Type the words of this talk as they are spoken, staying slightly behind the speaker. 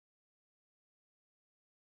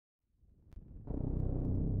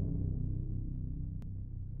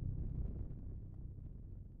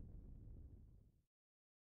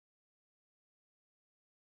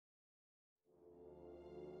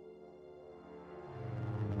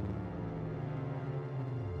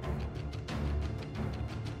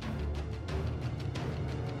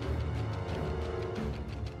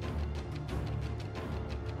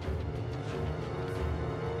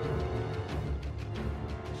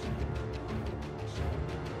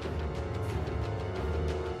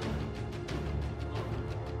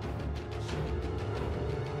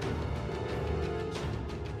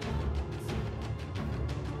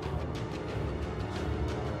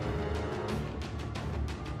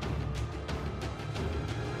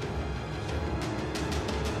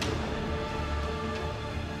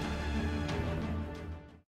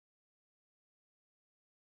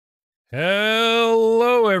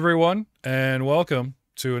Hello, everyone, and welcome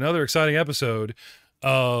to another exciting episode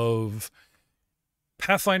of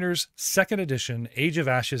Pathfinder's 2nd edition Age of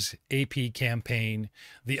Ashes AP campaign,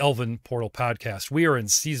 the Elven Portal podcast. We are in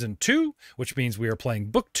Season 2, which means we are playing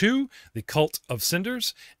Book 2, The Cult of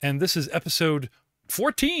Cinders, and this is episode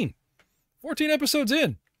 14. 14 episodes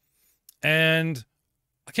in. And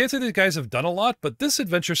I can't say these guys have done a lot, but this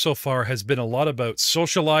adventure so far has been a lot about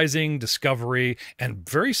socializing, discovery, and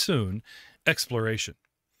very soon, exploration.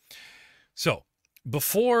 So,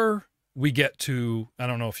 before we get to, I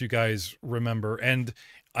don't know if you guys remember, and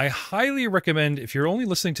I highly recommend, if you're only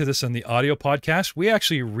listening to this on the audio podcast, we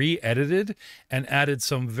actually re-edited and added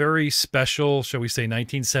some very special, shall we say,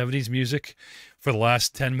 1970s music for the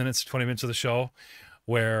last 10 minutes, 20 minutes of the show,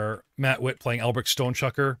 where Matt Witt, playing Albrecht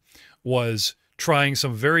Stonechucker, was trying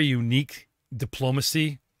some very unique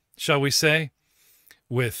diplomacy, shall we say,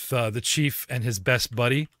 with the chief and his best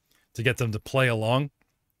buddy to get them to play along.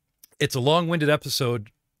 It's a long-winded episode,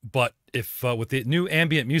 but if with the new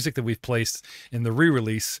ambient music that we've placed in the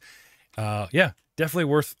re-release, yeah, definitely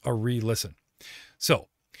worth a re-listen. So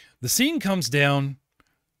the scene comes down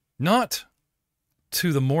not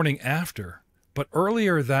to the morning after, but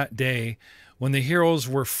earlier that day when the heroes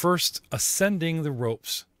were first ascending the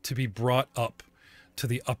ropes to be brought up to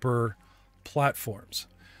the upper platforms.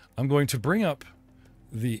 I'm going to bring up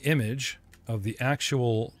the image of the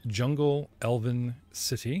actual jungle elven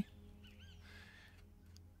city.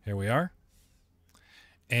 Here we are.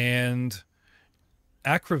 And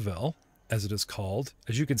Akravel, as it is called,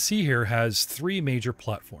 as you can see here, has 3 major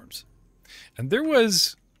platforms. And there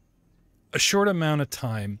was a short amount of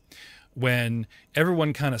time when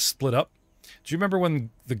everyone kind of split up. Do you remember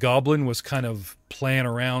when the goblin was kind of playing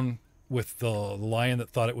around with the lion that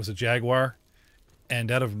thought it was a jaguar?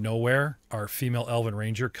 And out of nowhere, our female elven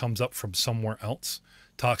ranger comes up from somewhere else,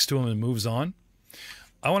 talks to him, and moves on.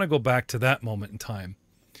 I want to go back to that moment in time,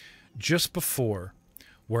 just before,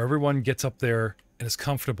 where everyone gets up there and is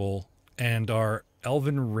comfortable, and our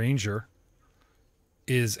elven ranger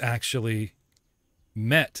is actually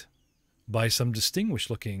met by some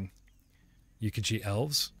distinguished-looking Yukaji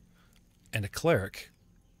elves and a cleric,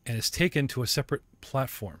 and is taken to a separate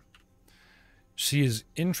platform. She is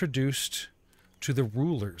introduced to the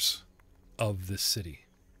rulers of this city.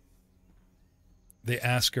 They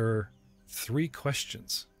ask her 3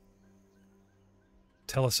 questions.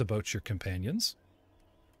 Tell us about your companions.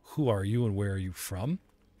 Who are you and where are you from?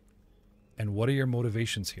 And what are your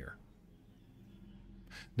motivations here?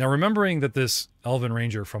 Now, remembering that this elven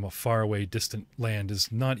ranger from a faraway, distant land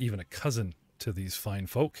is not even a cousin to these fine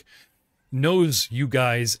folk, knows you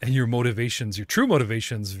guys and your motivations, your true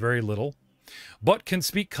motivations, very little, but can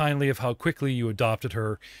speak kindly of how quickly you adopted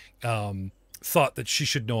her, thought that she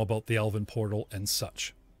should know about the Elven portal and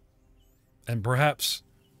such, and perhaps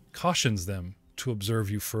cautions them to observe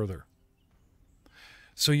you further.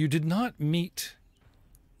 So you did not meet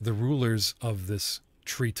the rulers of this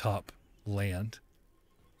treetop land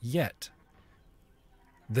yet.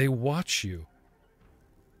 They watch you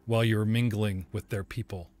while you're mingling with their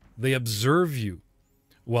people. They observe you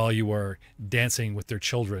while you are dancing with their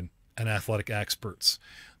children and athletic experts.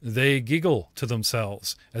 They giggle to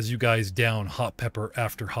themselves as you guys down hot pepper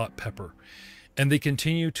after hot pepper. And they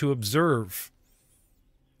continue to observe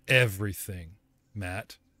everything,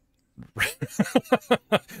 Matt.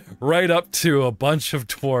 Right up to a bunch of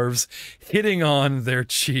dwarves hitting on their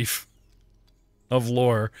chief of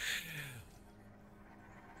lore.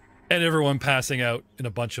 And everyone passing out in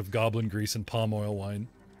a bunch of goblin grease and palm oil wine.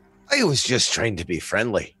 I was just trying to be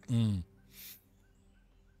friendly.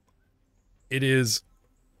 It is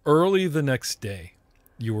early the next day.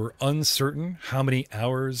 You are uncertain how many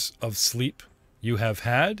hours of sleep you have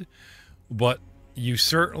had, but you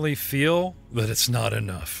certainly feel that it's not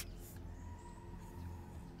enough.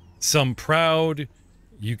 Some proud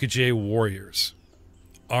Yukaji warriors,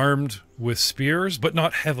 armed with spears, but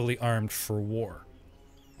not heavily armed for war,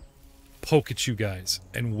 poke at you guys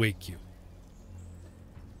and wake you.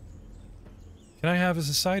 Can I have a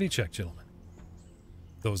society check, gentlemen?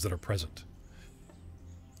 Those that are present.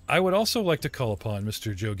 I would also like to call upon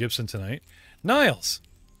Mr. Joe Gibson tonight. Niles,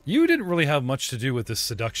 you didn't really have much to do with this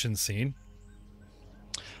seduction scene.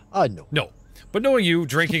 No. No. But knowing you,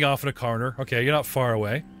 drinking off in a corner, okay, you're not far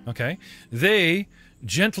away, okay? They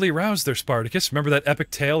gently roused their Spartacus. Remember that epic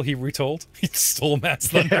tale he retold? He stole Matt's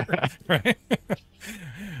thunder, right?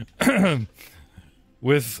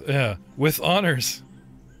 with honors.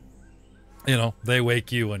 You know, they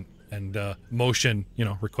wake you and motion, you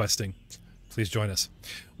know, requesting, please join us.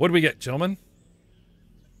 What do we get, gentlemen?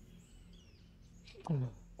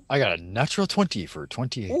 I got a natural 20 for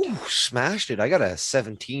 28. Ooh, smashed it. I got a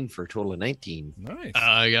 17 for a total of 19. Nice.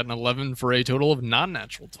 I got an 11 for a total of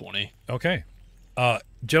non-natural 20. Okay.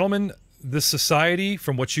 Gentlemen, this society,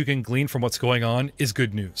 from what you can glean from what's going on, is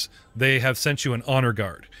good news. They have sent you an honor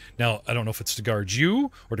guard. Now, I don't know if it's to guard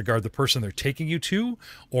you, or to guard the person they're taking you to,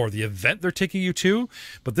 or the event they're taking you to,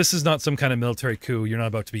 but this is not some kind of military coup. You're not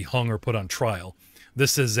about to be hung or put on trial.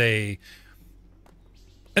 This is an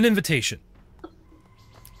invitation.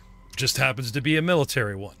 Just happens to be a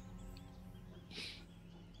military one.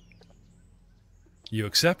 You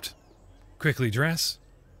accept, quickly dress,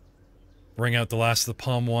 bring out the last of the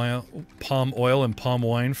palm oil and palm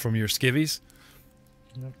wine from your skivvies,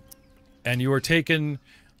 and you are taken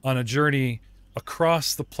on a journey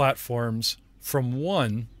across the platforms from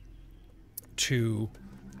one to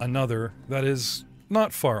another that is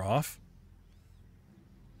not far off.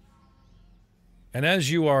 And as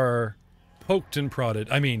you are poked and prodded,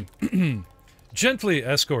 I mean, gently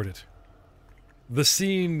escorted, the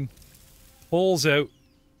scene pulls out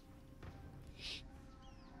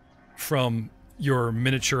from your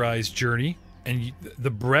miniaturized journey, and the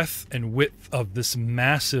breadth and width of this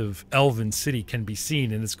massive elven city can be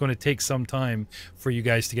seen, and it's going to take some time for you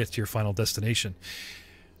guys to get to your final destination.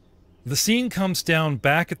 The scene comes down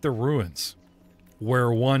back at the ruins,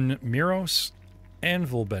 where one Miros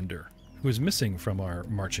Anvilbender, who is missing from our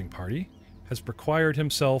marching party, has acquired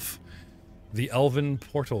himself the elven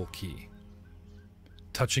portal key.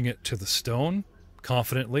 Touching it to the stone,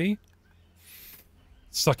 confidently,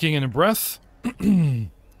 sucking in a breath,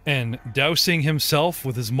 and dousing himself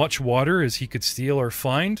with as much water as he could steal or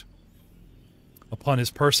find upon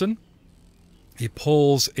his person, he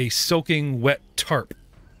pulls a soaking wet tarp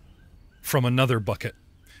from another bucket,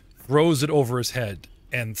 throws it over his head,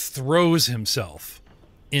 and throws himself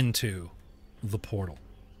into the portal.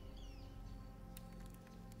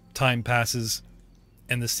 Time passes,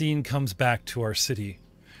 and the scene comes back to our city,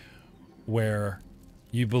 where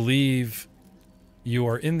you believe you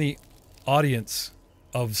are in the audience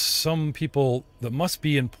of some people that must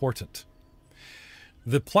be important.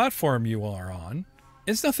 The platform you are on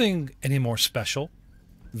is nothing any more special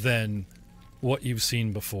than what you've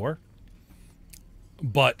seen before,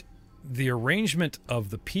 but the arrangement of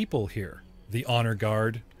the people here, the honor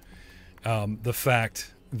guard, the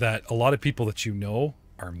fact that a lot of people that you know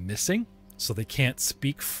are missing, so they can't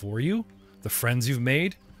speak for you, the friends you've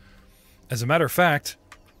made. As a matter of fact,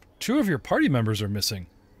 2 of your party members are missing.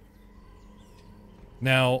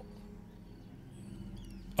 Now,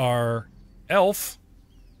 our elf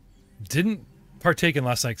didn't partake in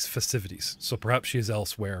last night's festivities, so perhaps she is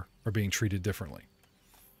elsewhere or being treated differently.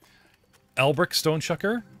 Elbrick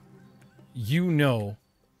Stonechucker, you know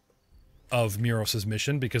of Miros'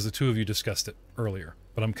 mission because the 2 of you discussed it earlier,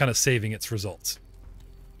 but I'm kind of saving its results.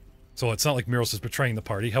 So it's not like Miros is betraying the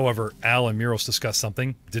party. However, Al and Miros discussed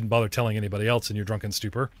something, didn't bother telling anybody else in your drunken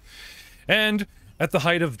stupor. And at the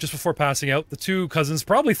height of just before passing out, the 2 cousins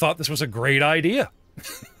probably thought this was a great idea.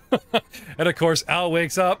 And of course, Al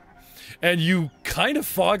wakes up, and you kind of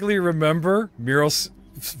foggily remember Miros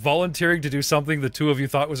volunteering to do something the 2 of you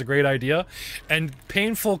thought was a great idea, and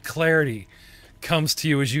painful clarity comes to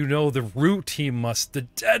you as you know the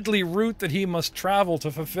deadly route that he must travel to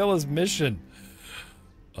fulfill his mission.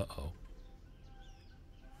 Uh-oh.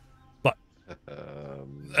 But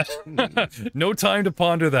no time to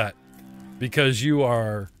ponder that, because you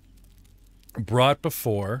are brought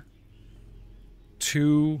before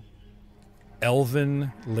 2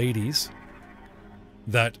 elven ladies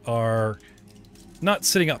that are not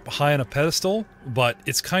sitting up high on a pedestal, but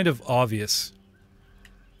it's kind of obvious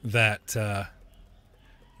that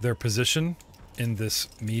their position in this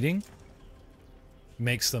meeting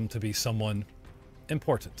makes them to be someone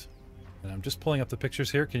important. And I'm just pulling up the pictures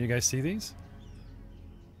here. Can you guys see these?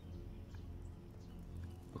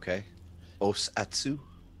 Okay. Osatsu.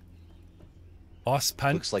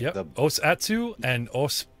 Ospan. Looks like the Osatsu and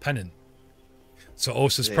Ospenin. So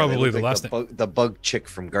Os is yeah, probably the like last name. The bug chick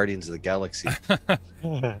from Guardians of the Galaxy.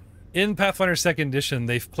 In Pathfinder 2nd Edition,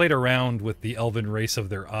 they've played around with the elven race of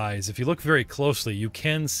their eyes. If you look very closely, you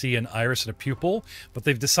can see an iris and a pupil, but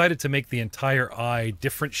they've decided to make the entire eye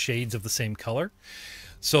different shades of the same color.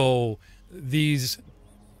 So these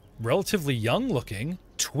relatively young-looking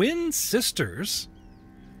twin sisters,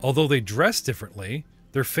 although they dress differently,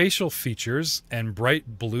 their facial features and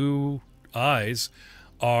bright blue eyes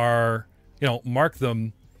are, mark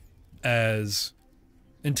them as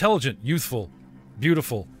intelligent, youthful,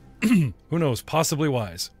 beautiful, who knows, possibly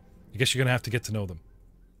wise. I guess you're going to have to get to know them.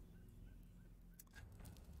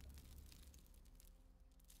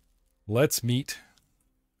 Let's meet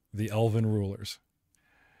the elven rulers.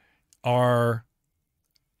 Our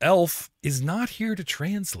elf is not here to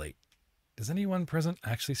translate. Does anyone present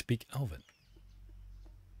actually speak Elven?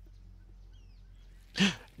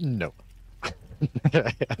 No.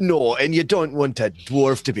 No, and you don't want a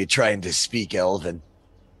dwarf to be trying to speak Elven.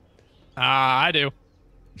 I do.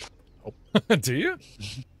 Do you?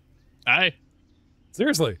 Aye.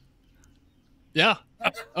 Seriously? Yeah.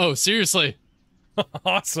 Oh, seriously.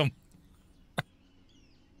 Awesome.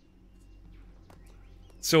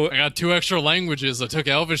 So I got 2 extra languages. I took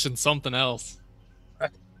Elvish and something else.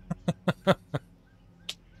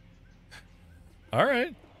 all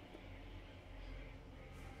right.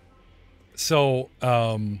 So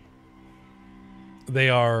they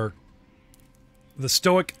are, the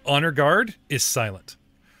stoic honor guard is silent.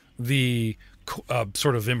 The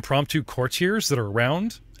sort of impromptu courtiers that are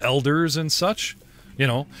around, elders and such, you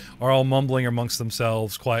know, are all mumbling amongst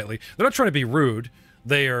themselves quietly. They're not trying to be rude.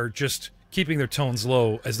 They are just keeping their tones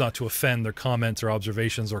low as not to offend their comments or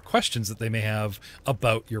observations or questions that they may have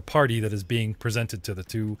about your party that is being presented to the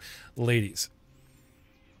 2 ladies.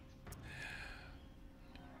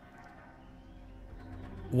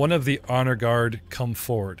 One of the honor guard come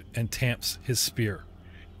forward and tamps his spear,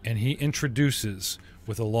 and he introduces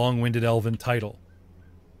with a long-winded elven title,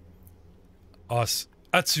 Os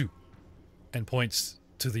Atsu, and points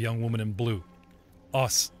to the young woman in blue.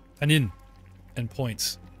 Os Anin, and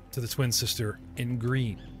points to the twin sister in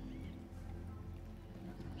green.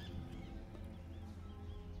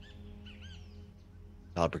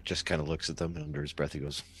 Albert just kind of looks at them, and under his breath he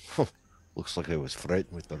goes, "Huh, looks like I was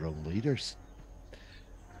frightened with the wrong leaders."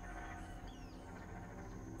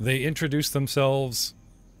 They introduce themselves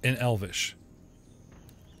in Elvish.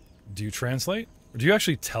 Do you translate? Or do you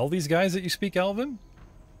actually tell these guys that you speak Elven?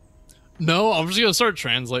 No, I'm just gonna start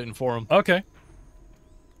translating for them. Okay.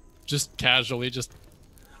 Just casually, just...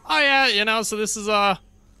 Oh yeah, you know, so this is,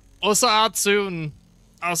 Osa Atsu and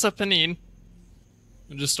Osa Panin.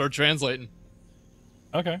 And just start translating.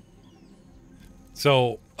 Okay.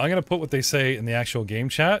 So I'm going to put what they say in the actual game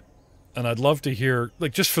chat, and I'd love to hear,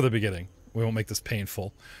 like, just for the beginning. We won't make this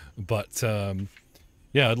painful, but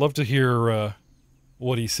yeah, I'd love to hear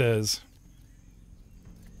what he says.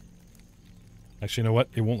 Actually, you know what?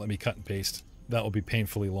 It won't let me cut and paste. That will be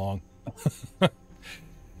painfully long.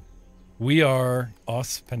 We are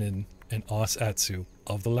Os Penin and Os Atsu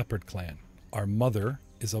of the Leopard Clan. Our mother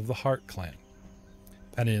is of the Heart Clan.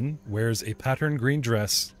 Penin wears a patterned green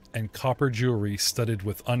dress and copper jewelry studded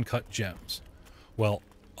with uncut gems, while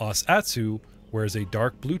Os Atsu wears a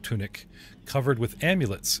dark blue tunic covered with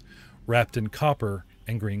amulets wrapped in copper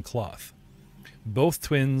and green cloth. Both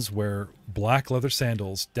twins wear black leather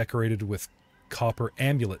sandals decorated with copper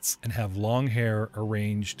amulets and have long hair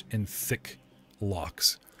arranged in thick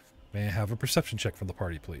locks. May I have a perception check from the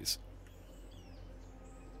party, please?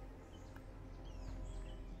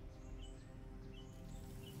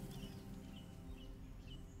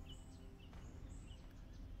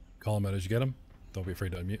 Call him out as you get him. Don't be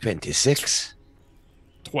afraid to unmute. 26.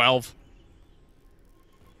 12.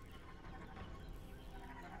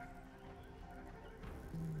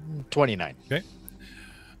 $29.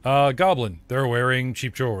 Okay. Goblin, they're wearing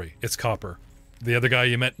cheap jewelry. It's copper. The other guy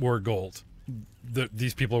you met wore gold.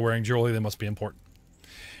 These people are wearing jewelry. They must be important.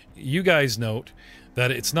 You guys note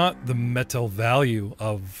that it's not the metal value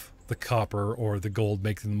of the copper or the gold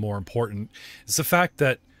making them more important. It's the fact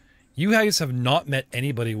that you guys have not met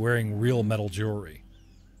anybody wearing real metal jewelry.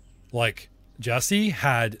 Like, Jesse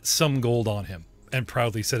had some gold on him and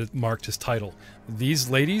proudly said it marked his title. These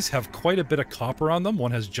ladies have quite a bit of copper on them.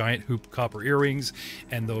 One has giant hoop copper earrings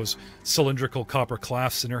and those cylindrical copper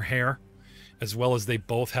clasps in her hair, as well as they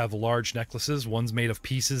both have large necklaces. One's made of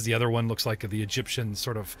pieces. The other one looks like the Egyptian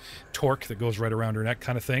sort of torque that goes right around her neck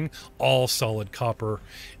kind of thing. All solid copper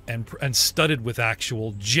and studded with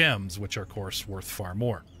actual gems, which are, of course, worth far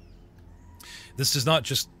more. This does not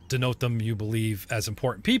just denote them, you believe, as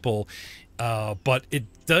important people, but it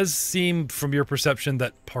does seem from your perception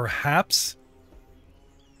that perhaps...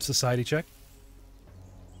 Society check.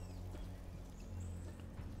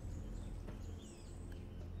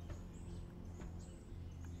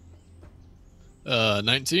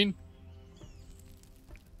 19.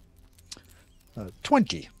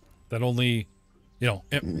 20. That only, you know,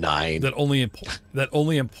 9. that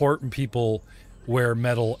only important people wear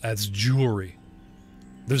metal as jewelry.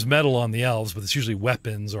 There's metal on the elves, but it's usually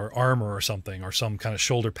weapons or armor or something, or some kind of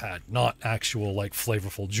shoulder pad, not actual, like,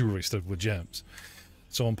 flavorful jewelry studded with gems.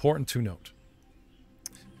 So important to note.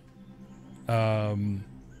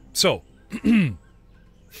 So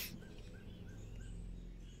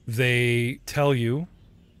they tell you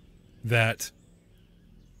that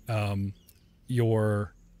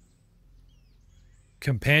your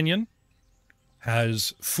companion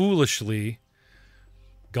has foolishly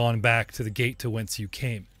gone back to the gate to whence you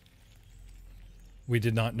came. We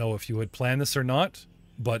did not know if you had planned this or not,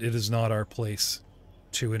 but it is not our place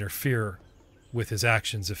to interfere with his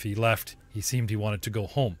actions. If he left, he seemed he wanted to go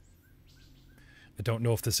home. I don't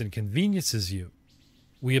know if this inconveniences you.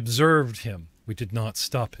 We observed him. We did not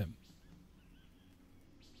stop him.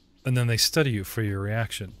 And then they study you for your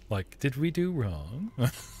reaction. Like, did we do wrong?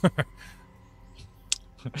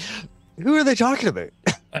 Who are they talking about?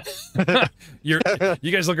 You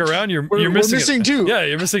guys look around, you're We're missing two. Yeah,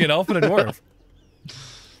 you're missing an elf and a dwarf.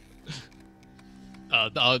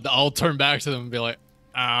 I'll turn back to them and be like,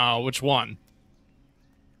 which one?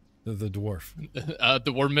 The dwarf.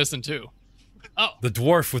 We're missing two. Oh. The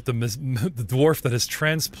dwarf with the dwarf that has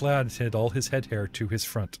transplanted all his head hair to his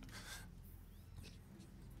front.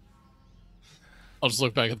 I'll just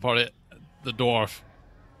look back at the party. The dwarf.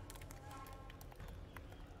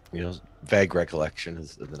 You know, vague recollection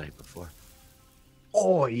of the night before.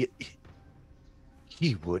 Oh, he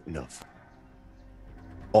wouldn't have.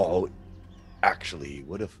 Oh, actually, he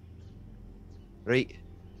would have. Right.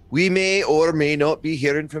 We may or may not be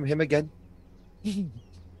hearing from him again.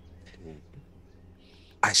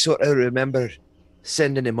 I sort of remember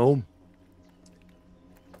sending him home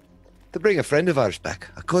to bring a friend of ours back,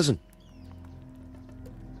 a cousin.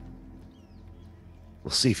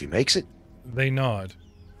 We'll see if he makes it. They nod.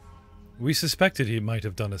 We suspected he might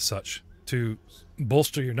have done as such. To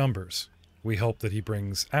bolster your numbers, we hope that he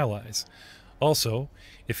brings allies. Also,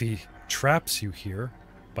 if he traps you here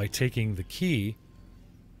by taking the key,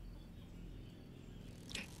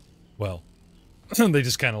 well, they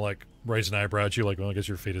just kind of like raise an eyebrow at you like, well, I guess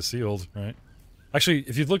your fate is sealed, right? Actually,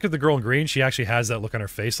 if you look at the girl in green, she actually has that look on her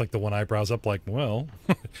face, like the one eyebrow's up, like, well,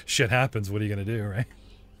 shit happens, what are you going to do, right?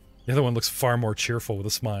 The other one looks far more cheerful with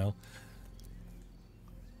a smile.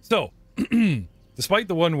 So, despite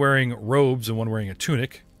the one wearing robes and one wearing a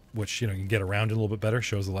tunic, which, you know, you can get around a little bit better,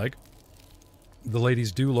 shows the leg, the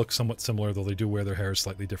ladies do look somewhat similar, though they do wear their hair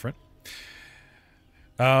slightly different.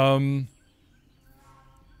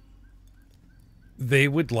 They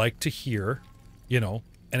would like to hear, you know,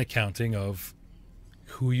 an accounting of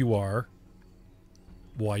who you are,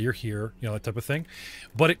 why you're here, you know, that type of thing.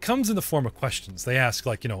 But it comes in the form of questions. They ask,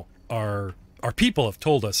 like, you know, our people have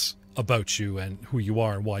told us about you and who you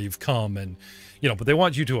are and why you've come, and, you know, but they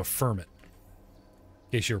want you to affirm it.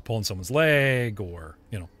 In case you were pulling someone's leg, or,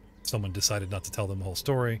 you know, someone decided not to tell them the whole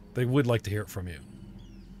story. They would like to hear it from you.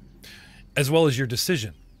 As well as your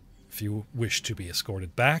decision. If you wish to be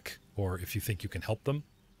escorted back, or if you think you can help them.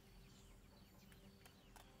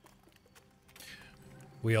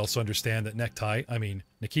 We also understand that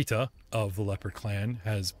Nikita of the Leopard Clan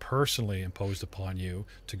has personally imposed upon you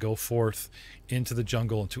to go forth into the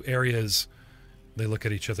jungle, into areas, they look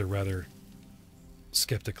at each other rather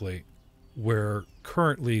skeptically, where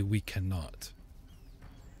currently we cannot.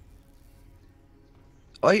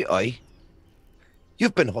 Aye, aye.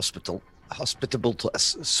 You've been hospitable to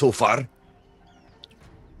us so far.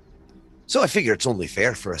 So I figure it's only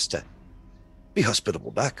fair for us to be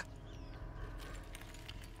hospitable back.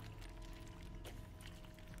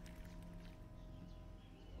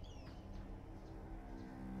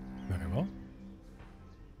 Very well.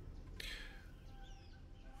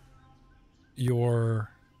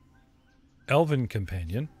 Your elven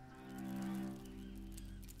companion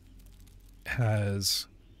has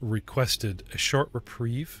requested a short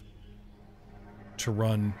reprieve to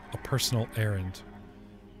run a personal errand,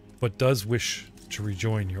 but does wish to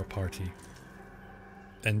rejoin your party,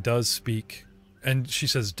 and does speak, and she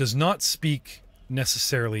says, does not speak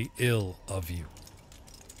necessarily ill of you.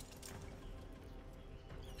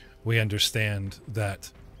 We understand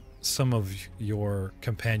that some of your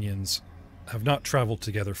companions have not traveled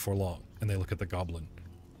together for long, and they look at the goblin,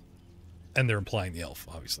 and they're implying the elf,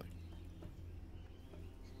 obviously.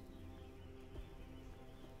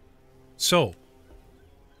 So,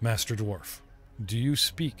 Master Dwarf, do you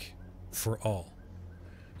speak for all?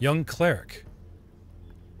 Young cleric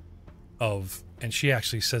of, and she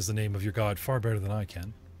actually says the name of your god far better than I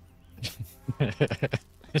can.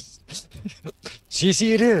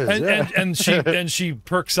 CC it is. And she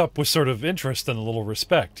perks up with sort of interest and a little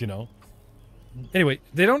respect, you know. Anyway,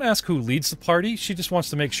 they don't ask who leads the party. She just wants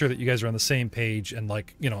to make sure that you guys are on the same page, and,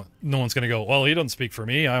 like, you know, no one's going to go, well, he doesn't speak for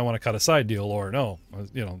me, I want to cut a side deal, or no,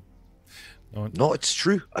 you know. No, it's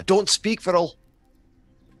true. I don't speak for all.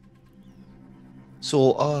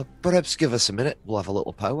 So, perhaps give us a minute. We'll have a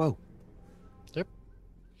little powwow. Yep.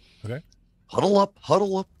 Okay. Huddle up.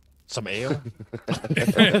 Some ale.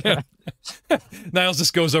 Niles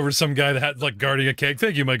just goes over to some guy that had like guarding a keg.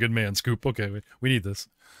 Thank you, my good man. Scoop. Okay, we need this.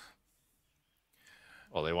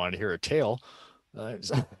 Well, they wanted to hear a tale. Oh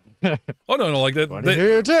no, like that. Want to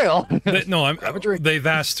hear a tale? No, Have a drink. they've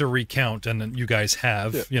asked to recount, and then you guys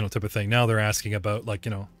have, type of thing. Now they're asking about like,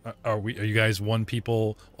 are you guys one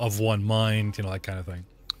people of one mind, that kind of thing.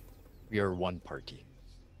 We are one party.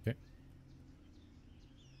 Okay.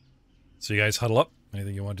 So you guys huddle up.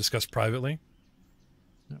 Anything you want to discuss privately?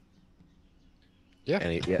 Yeah.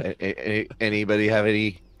 Anybody have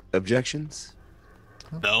any objections?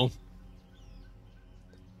 No.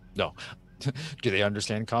 No. Do they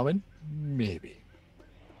understand common? Maybe.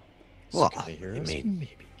 Well, Can they hear I us? mean-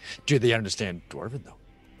 Maybe. Do they understand Dwarven though?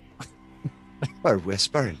 Or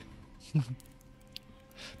whispering,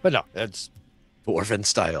 But no, that's dwarven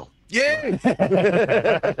style. Yeah.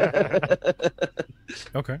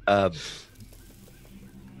 Okay.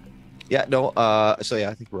 Yeah. No. So yeah,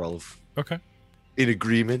 I think we're all Okay. in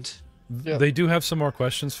agreement. Yeah. They do have some more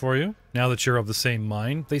questions for you. Now that you're of the same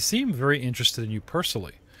mind, they seem very interested in you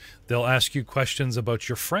personally. They'll ask you questions about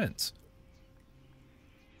your friends.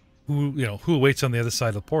 Who waits on the other side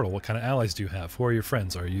of the portal? What kind of allies do you have? Who are your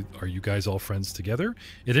friends? Are you guys all friends together?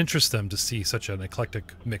 It interests them to see such an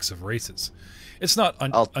eclectic mix of races. It's not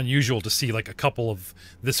unusual to see like a couple of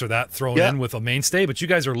this or that thrown in with a mainstay, but you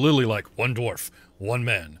guys are literally like one dwarf, one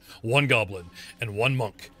man, one goblin, and one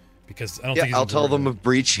monk. Because I don't think I'll tell them of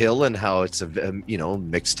Breach Hill and how it's a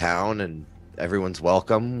mixed town and everyone's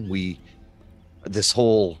welcome. This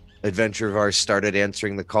whole adventure of ours started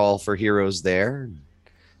answering the call for heroes there.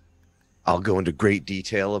 I'll go into great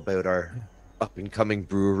detail about our up and coming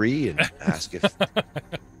brewery and ask if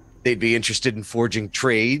they'd be interested in forging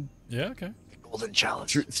trade. Yeah, okay. golden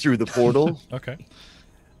chalice through the portal. Okay.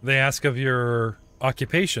 They ask of your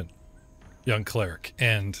occupation, young cleric,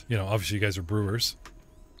 and obviously you guys are brewers.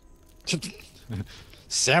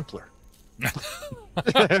 Sampler.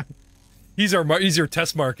 He's your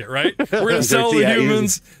test market, right? We're gonna sell the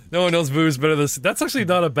humans. No one knows booze better than this. That's actually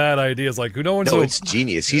not a bad idea. It's like it's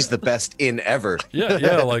genius. He's the best in ever.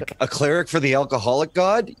 Yeah, like a cleric for the alcoholic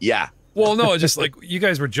god. Yeah. Well, no, just like you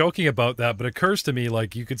guys were joking about that, but it occurs to me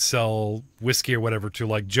like you could sell whiskey or whatever to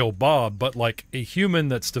like Joe Bob, but like a human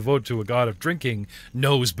that's devoted to a god of drinking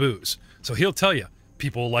knows booze, so he'll tell you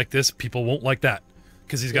people like this, people won't like that,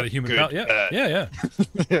 because he's got a human palate. Yeah.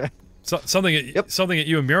 So, something that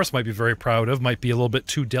you and Miros might be very proud of might be a little bit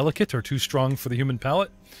too delicate or too strong for the human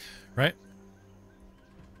palate, right?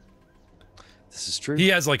 This is true. He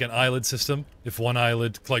has like an eyelid system. If one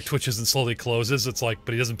eyelid like twitches and slowly closes, it's like,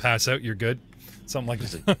 but he doesn't pass out, you're good. Something like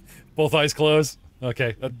this. Both eyes closed.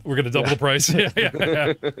 Okay, we're gonna double the price.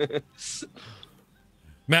 Yeah.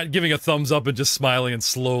 Matt giving a thumbs up and just smiling and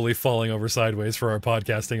slowly falling over sideways for our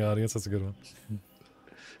podcasting audience. That's a good one.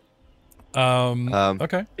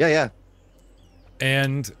 Okay. Yeah.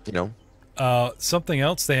 And something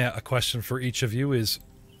else. A question for each of you is,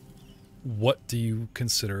 what do you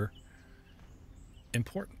consider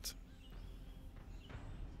important?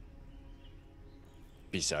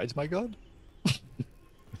 Besides my god?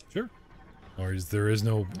 Sure. Or there is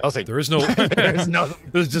no. Nothing. There is no. There's nothing.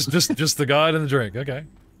 There's just the god and the drink. Okay.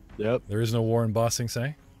 Yep. There is no war in Bossing,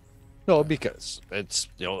 say? No, because it's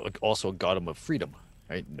also a god of freedom,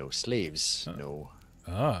 right? No slaves, no.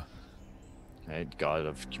 Right, god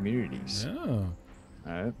of communities. Yeah.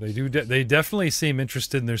 Right. They definitely seem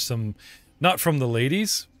interested. And there's some, not from the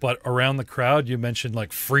ladies, but around the crowd. You mentioned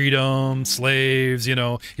like freedom, slaves.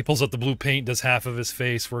 He pulls out the blue paint, does half of his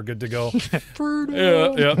face. We're good to go.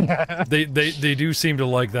 Yeah. They do seem to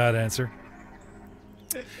like that answer.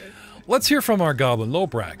 Let's hear from our goblin,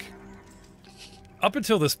 Lobrak. Up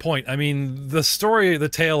until this point, I mean, the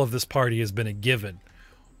tale of this party has been a given.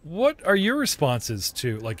 What are your responses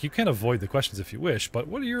to, like, you can avoid the questions if you wish, but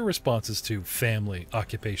what are your responses to family,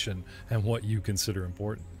 occupation, and what you consider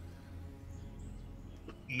important?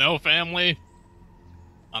 No family.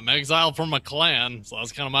 I'm exiled from a clan, so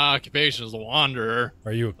that's kind of my occupation as a wanderer.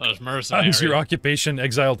 Are you a mercenary? Is your occupation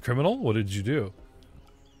exiled criminal? What did you do?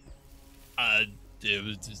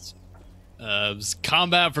 It was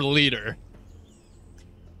combat for the leader.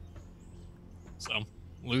 So,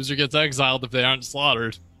 loser gets exiled if they aren't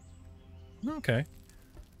slaughtered. Okay.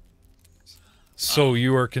 So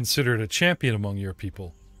you are considered a champion among your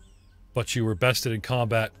people, but you were bested in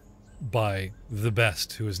combat by the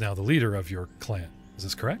best, who is now the leader of your clan. Is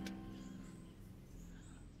this correct?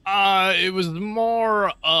 It was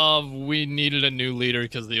more of we needed a new leader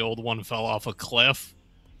because the old one fell off a cliff,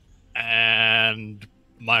 and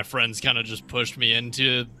my friends kind of just pushed me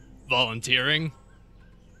into volunteering.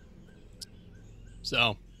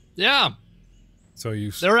 So, Yeah, So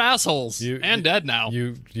they're assholes and dead now.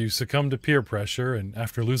 You succumb to peer pressure, and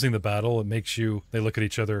after losing the battle, it makes you. They look at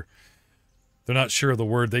each other. They're not sure of the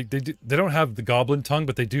word. They don't have the goblin tongue,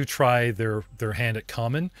 but they do try their hand at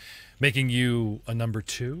common, making you a number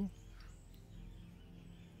 2.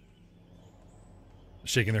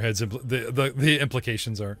 Shaking their heads. The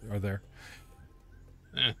implications are there.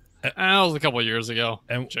 That was a couple of years ago.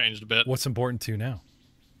 And changed a bit. What's important to you now?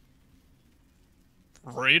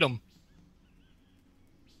 Freedom.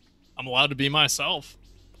 I'm allowed to be myself.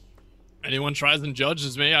 Anyone tries and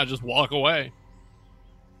judges me, I just walk away.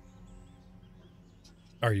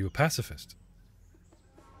 Are you a pacifist?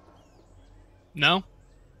 No?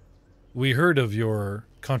 We heard of your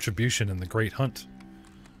contribution in the Great Hunt.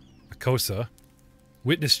 Akosa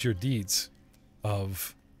witnessed your deeds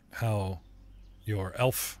of how your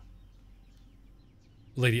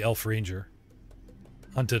Lady Elf Ranger,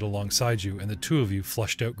 hunted alongside you, and the two of you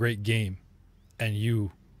flushed out great game, and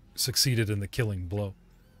you succeeded in the killing blow.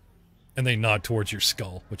 And they nod towards your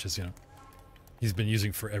skull, which is, he's been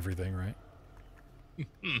using for everything, right?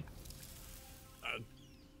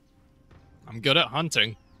 I'm good at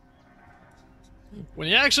hunting. When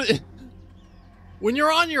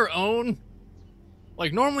you're on your own,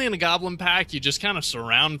 like normally in a goblin pack, you just kind of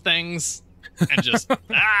surround things and just, and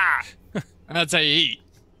that's how you eat.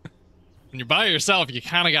 When you're by yourself, you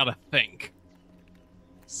kind of got to think.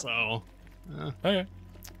 So, Okay.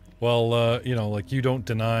 Well, like you don't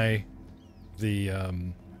deny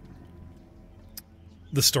the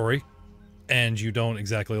story, and you don't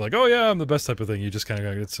exactly like, oh yeah, I'm the best type of thing. You just kind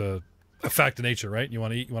of, it's a fact of nature, right? You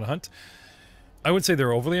want to eat, you want to hunt. I would say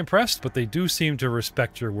they're overly impressed, but they do seem to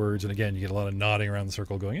respect your words. And again, you get a lot of nodding around the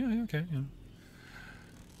circle going, yeah, okay. Yeah.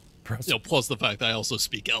 Perhaps. Plus the fact that I also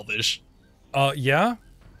speak Elvish. Yeah.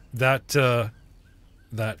 That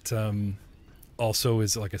also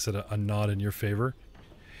is, like I said, a nod in your favor.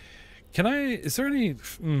 Is there any,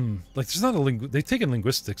 like there's not they've taken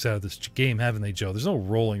linguistics out of this game, haven't they, Joe? There's no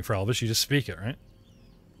rolling for Elvish, you just speak it, right?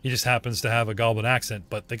 He just happens to have a goblin accent,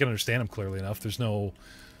 but they can understand him clearly enough. There's no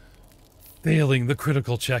failing the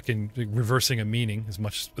critical check and reversing a meaning as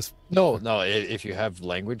much as... No, if you have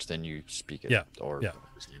language, then you speak it. Yeah, or yeah.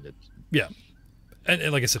 understand it. Yeah.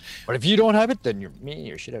 And like I said... But if you don't have it, then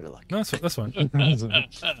you're shit out of luck. No, that's fine.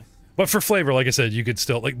 But for flavor, like I said, you could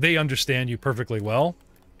still... Like, they understand you perfectly well.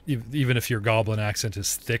 Even if your goblin accent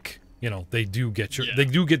is thick, they do get your... Yeah. They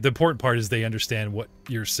do get... The important part is they understand what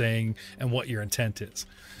you're saying and what your intent is.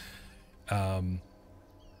 All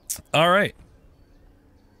right.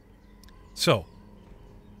 So,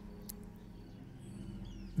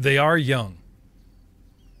 they are young.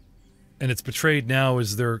 And it's portrayed now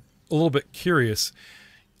as they're a little bit curious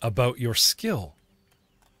about your skill.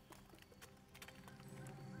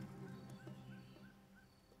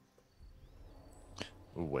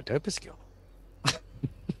 What type of skill?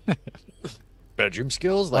 Bedroom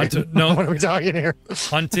skills? Like, no. What are we talking here?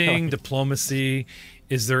 Hunting, diplomacy.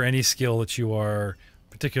 Is there any skill that you are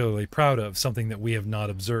particularly proud of? Something that we have not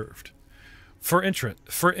observed? For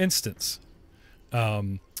instance,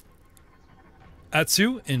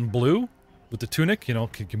 Atsu in blue with the tunic, can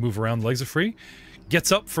move around, the legs are free,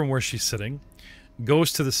 gets up from where she's sitting,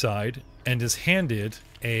 goes to the side, and is handed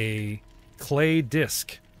a clay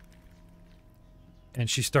disc. And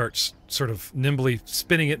she starts sort of nimbly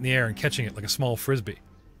spinning it in the air and catching it like a small frisbee.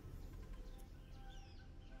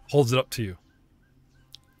 Holds it up to you.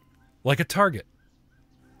 Like a target.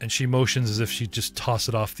 And she motions as if she'd just toss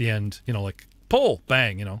it off the end, like, pull,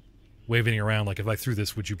 bang, waving it around like, if I threw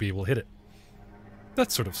this, would you be able to hit it?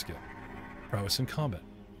 That sort of skill. Prowess in combat.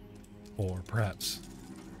 Or perhaps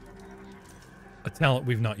a talent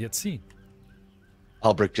we've not yet seen.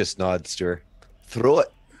 Albrecht just nods to her. Throw it.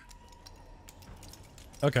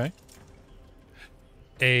 Okay.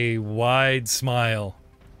 A wide smile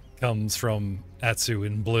comes from Atsu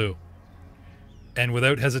in blue. And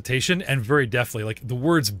without hesitation, and very deftly, like the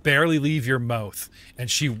words barely leave your mouth,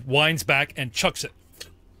 and she winds back and chucks it.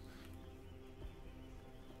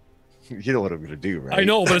 You know what I'm going to do, right? I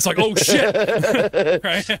know, but it's like, oh shit!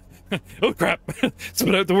 Right? Oh crap!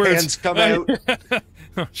 Spit out the words. Hands come out.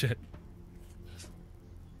 Oh shit!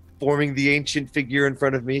 Forming the ancient figure in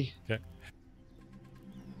front of me. Okay.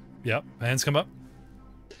 Yep. Hands come up.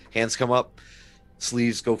 Hands come up.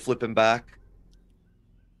 Sleeves go flipping back.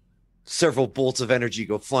 Several bolts of energy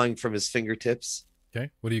go flying from his fingertips.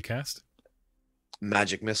 Okay. What do you cast?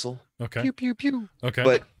 Magic missile. Okay. Pew, pew, pew. Okay.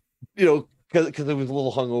 But, because it was a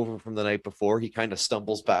little hungover from the night before, he kind of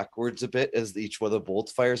stumbles backwards a bit as each one of the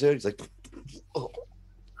bolts fires out. He's like, oh.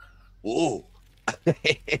 Whoa.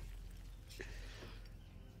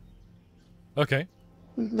 Okay.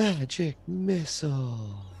 Magic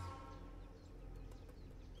missile.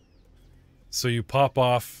 So you pop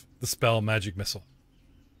off the spell Magic Missile.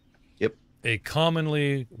 Yep. A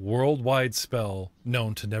commonly worldwide spell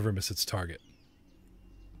known to never miss its target.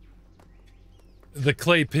 The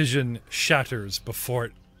clay pigeon shatters before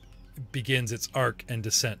it begins its arc and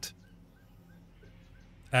descent.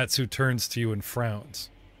 Atsu turns to you and frowns.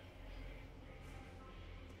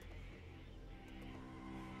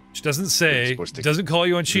 She doesn't say, doesn't call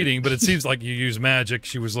you on cheating, but it seems like you use magic.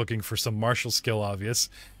 She was looking for some martial skill, obvious.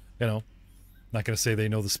 You know, not going to say they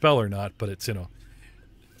know the spell or not, but it's, you know,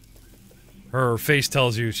 her face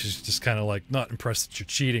tells you she's just kind of like not impressed that you're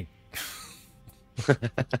cheating.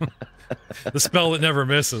 The spell that never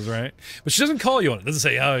misses, right? But she doesn't call you on it. Doesn't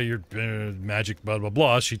say, oh, you're magic, blah, blah,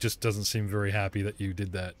 blah. She just doesn't seem very happy that you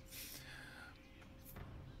did that.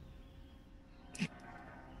 It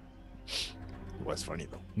was funny,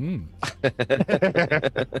 though.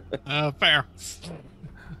 Fair.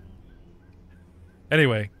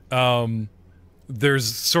 Anyway,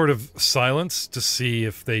 there's sort of silence to see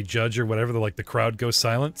if they judge or whatever. Like the crowd goes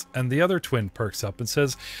silent, and the other twin perks up and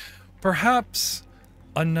says, perhaps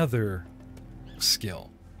another skill.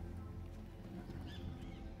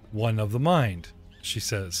 One of the mind, she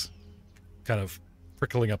says, kind of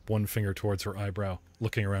prickling up one finger towards her eyebrow,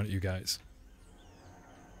 looking around at you guys.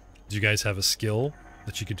 Do you guys have a skill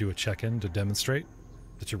that you could do a check-in to demonstrate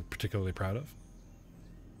that you're particularly proud of?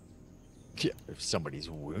 Yeah, if somebody's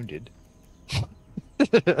wounded. Sure.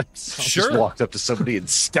 Just walked up to somebody and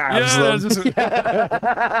stabs them.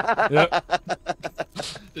 Yeah.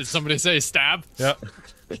 Did somebody say stab? Yeah.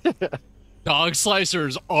 Dog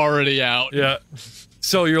slicer's already out. Yeah.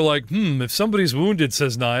 So you're like, if somebody's wounded,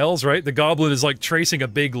 says Niles, right? The goblin is like tracing a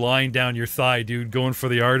big line down your thigh, dude, going for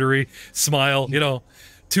the artery. Smile, you know,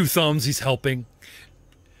 2 thumbs, he's helping.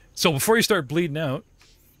 So before you start bleeding out,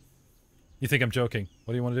 you think I'm joking.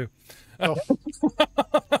 What do you want to do?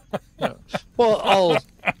 Well,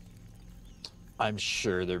 I'm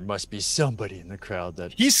sure there must be somebody in the crowd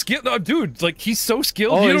that He's skilled, oh, dude. Like he's so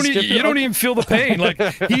skilled, Oh, you he's don't skilled? you don't even feel the pain. Like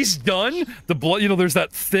he's done. The blood, you know, there's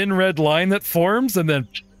that thin red line that forms, and then,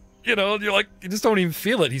 you know, you're like, you just don't even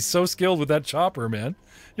feel it. He's so skilled with that chopper, man.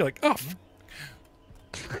 You're like, oh.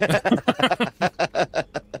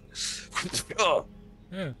 Oh,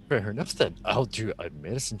 Yeah. fair enough. Then I'll do a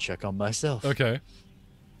medicine check on myself. Okay.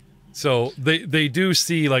 So they do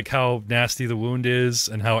see like how nasty the wound is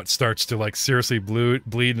and how it starts to like seriously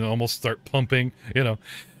bleed and almost start pumping, you know.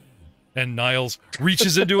 And Niles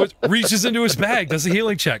reaches into his bag, does a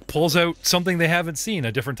healing check, pulls out something they haven't seen,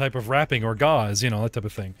 a different type of wrapping or gauze, you know, that type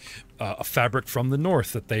of thing. A fabric from the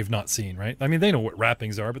north that they've not seen, right? I mean, they know what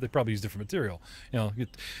wrappings are, but they probably use different material. You know, he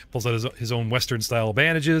pulls out his own Western style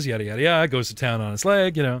bandages, yada yada yada, goes to town on his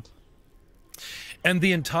leg, you know. And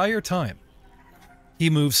the entire time, he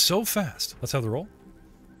moves so fast. Let's have the roll.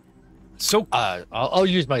 So I'll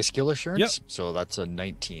use my skill assurance. Yep. So that's a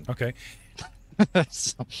 19. okay.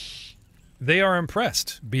 So- They are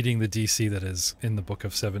impressed, beating the DC that is in the Book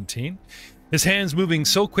of 17. His hands moving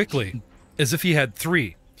so quickly, as if he had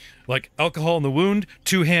 3. Like alcohol in the wound,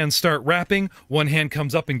 2 hands start wrapping, 1 hand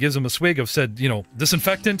comes up and gives him a swig of said, you know,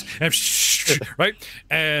 disinfectant, and right?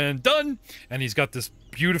 And done. And he's got this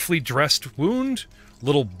beautifully dressed wound,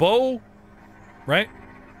 little bow, right?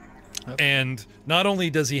 Yep. And not only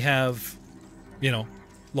does he have, you know,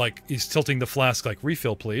 like he's tilting the flask like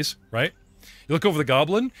refill, please, right? You look over the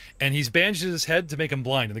goblin, and he's bandaged his head to make him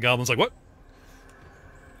blind. And the goblin's like, what?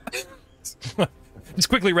 Just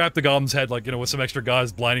quickly wrap the goblin's head, like, you know, with some extra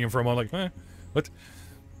gauze, blinding him for a moment. Like, what?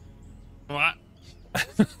 What?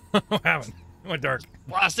 What happened? It went dark.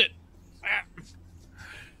 Lost it. Ah.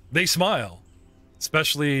 They smile,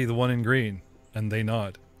 especially the one in green, and they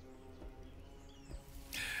nod.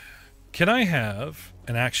 Can I have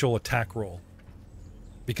an actual attack roll?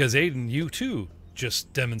 Because Aiden, you too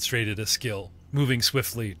just demonstrated a skill. Moving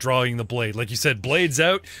swiftly, drawing the blade. Like you said, blades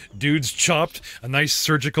out, dude's chopped, a nice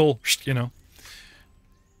surgical, you know.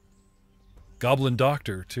 Goblin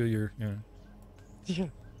doctor to your, you know.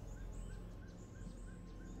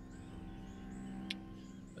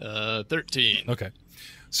 Yeah. 13. Okay.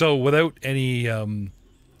 So without any, what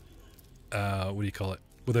do you call it?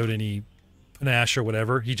 Without any panache or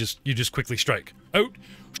whatever, you just quickly strike. Out.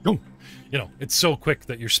 Boom. You know, it's so quick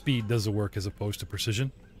that your speed does the work as opposed to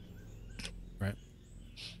precision. Right?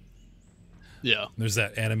 Yeah. There's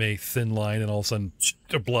that anime thin line and all of a sudden,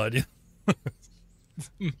 blood.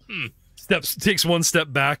 Takes 1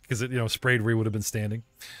 step back because it, you know, sprayed where he would have been standing.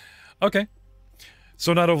 Okay.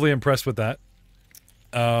 So not overly impressed with that.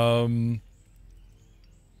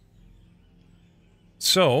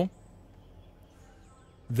 So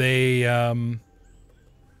They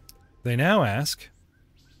now ask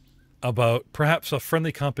about perhaps a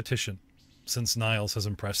friendly competition, since Niles has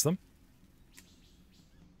impressed them.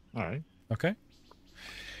 All right. Okay.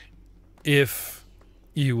 If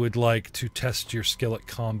you would like to test your skill at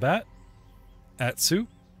combat, Atsu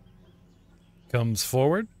comes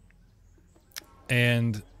forward,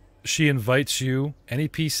 and she invites you, any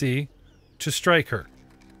PC, to strike her.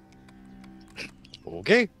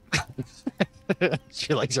 Okay.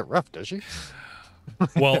 She likes it rough, does she?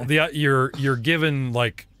 Well, you're given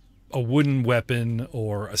like a wooden weapon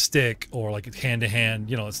or a stick or like hand to hand.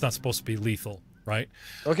 You know, it's not supposed to be lethal, right?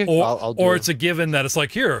 Okay. Or, I'll do or it. it's a given that it's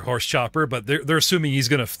like, here, horse chopper, but they're assuming he's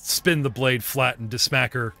gonna spin the blade flat and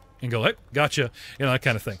dismack her and go, hey, gotcha, you know, that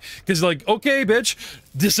kind of thing. Because like, okay, bitch,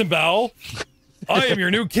 disembowel. I am your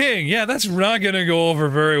new king. Yeah, that's not gonna go over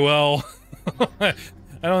very well.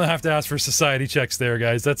 I don't have to ask for society checks there,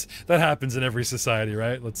 guys. That happens in every society,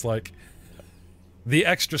 right? It's like the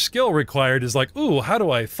extra skill required is like, ooh, how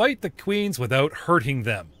do I fight the queens without hurting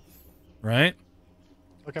them? Right?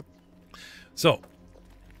 Okay. So,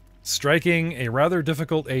 striking a rather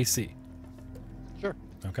difficult AC. Sure.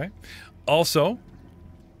 Okay. Also,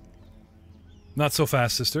 not so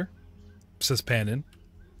fast, sister, says Pandin,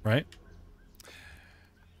 right?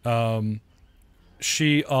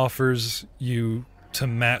 She offers you to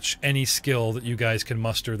match any skill that you guys can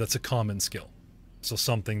muster that's a common skill. So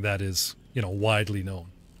something that is, you know, widely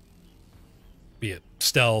known. Be it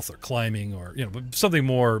stealth or climbing or, you know, something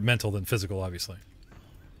more mental than physical, obviously.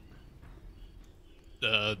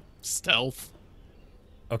 Stealth.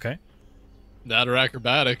 Okay. That or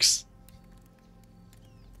acrobatics.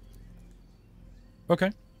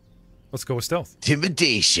 Okay. Let's go with stealth.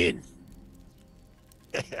 Intimidation.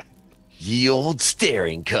 Ye old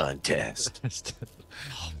staring contest.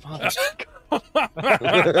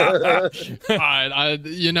 Alright,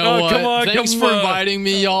 you know Oh, what? come on, Thanks come for on. inviting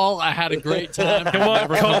me, y'all. I had a great time. Come on,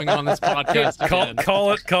 Never coming on this podcast again.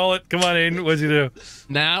 Call it. Come on, Aiden. What'd you do?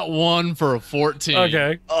 Nat 1 for a 14.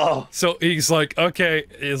 Okay. Oh, So he's like, okay.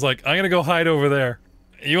 He's like, I'm going to go hide over there.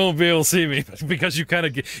 You won't be able to see me because you kind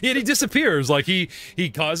of get... And he disappears. Like, he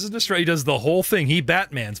causes distraction. He does the whole thing. He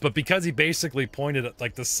Batmans. But because he basically pointed at,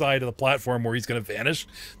 like, the side of the platform where he's going to vanish,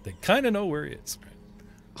 they kind of know where he is.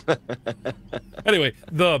 Anyway,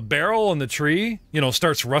 the barrel in the tree, you know,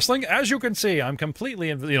 starts rustling. As you can see, I'm completely...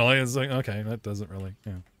 You know, it's like, okay, that doesn't really...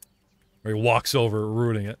 You know. Or he walks over,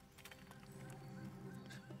 ruining it.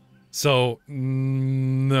 So,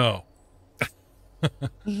 no.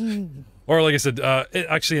 Or like I said,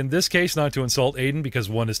 actually in this case, not to insult Aiden, because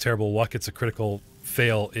one is terrible luck, it's a critical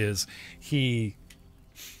fail, is he,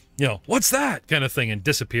 you know, what's that kind of thing, and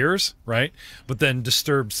disappears, right? But then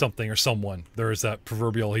disturbs something or someone. There is that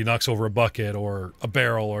proverbial, he knocks over a bucket or a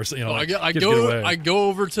barrel or, you know, Well, like, get away. I go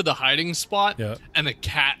over to the hiding spot, Yeah. and the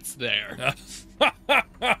cat's there.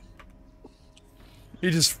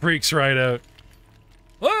 He just freaks right out.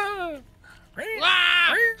 Ah!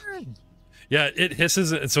 Ah! Yeah, it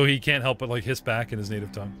hisses, and so he can't help but like hiss back in his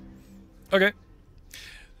native tongue. Okay.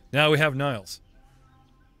 Now we have Niles.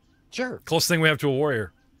 Sure. Closest thing we have to a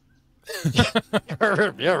warrior.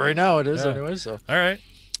 Yeah, right now it is Yeah. anyway, so All right.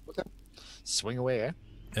 swing away, eh?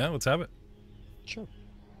 Yeah, let's have it. Sure.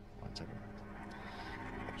 1 second.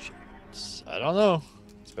 Oh, shit. I don't know.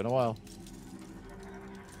 It's been a while.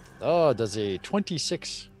 Oh, does a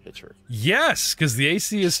 26 hit her? Yes, because the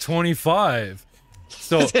AC is 25.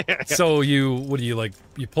 So, so you, what do you like?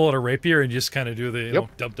 You pull out a rapier and just kind of do the, you know,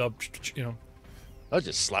 dub, you know. I'll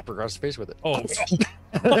just slap her across the face with it. Oh,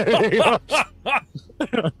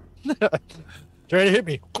 Try to hit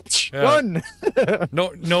me. Yeah. Run!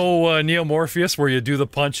 no, Neo Morpheus where you do the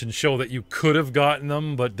punch and show that you could have gotten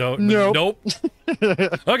them, but don't. Nope. Nope.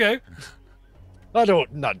 Okay. I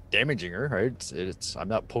don't, not damaging her, right? It's I'm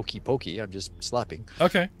not pokey. I'm just slapping.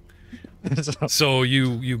 Okay. So, So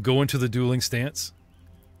you go into the dueling stance,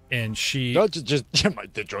 and she. no, just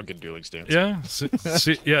the drunken dueling stance. Yeah,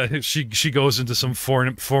 she goes into some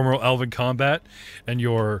formal Elven combat, and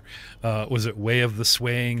your was it way of the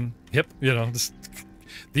swaying hip? You know, just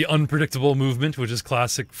the unpredictable movement, which is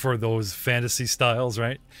classic for those fantasy styles,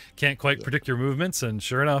 right? Can't quite predict your movements, and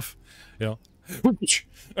sure enough, you know.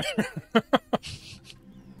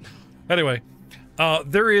 Anyway,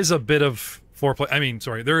 there is a bit of foreplay. I mean,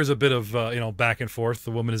 sorry, there is a bit of you know, back and forth.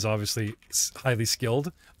 The woman is obviously highly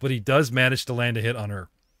skilled, but he does manage to land a hit on her.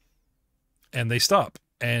 And they stop,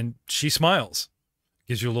 and she smiles,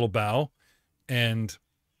 gives you a little bow, and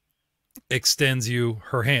extends you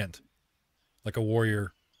her hand, like a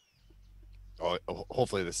warrior. Oh,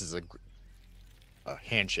 hopefully this is a. a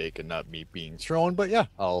handshake and not me being thrown, but yeah,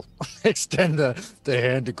 I'll extend the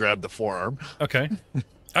hand to grab the forearm. Okay.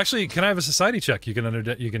 Actually, can I have a society check? You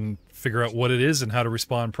can figure out what it is and how to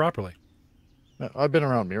respond properly. I've been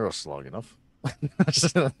around Miros long enough.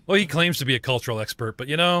 Well, he claims to be a cultural expert, but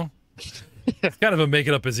you know, it's kind of a make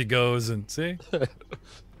it up as he goes. And see,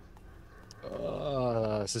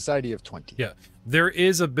 Society of 20. yeah, there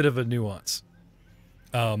is a bit of a nuance.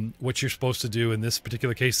 What you're supposed to do in this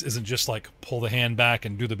particular case isn't just like pull the hand back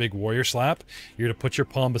and do the big warrior slap. You're to put your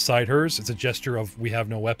palm beside hers. It's a gesture of we have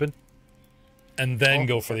no weapon, and then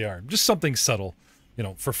go for the arm. Just something subtle, you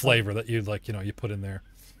know, for flavor that you like, you know, you put in there.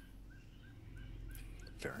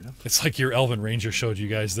 Fair enough. It's like your Elven Ranger showed you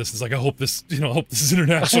guys this. It's like, I hope this, you know, I hope this is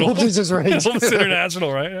international. I hope this is right. I hope it's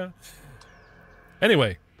international, right? Yeah.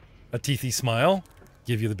 Anyway, a teethy smile,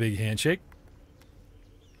 give you the big handshake.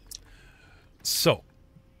 So.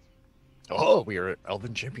 Oh, we are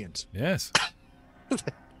Elven champions. Yes.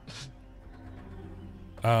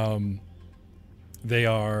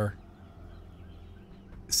 They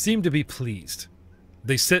seem to be pleased.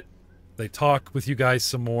 They sit, they talk with you guys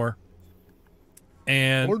some more.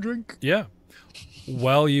 And more drink. Yeah.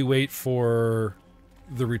 While you wait for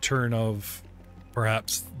the return of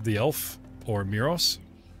perhaps the elf or Miros,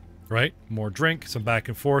 right? More drink, some back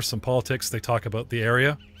and forth, some politics. They talk about the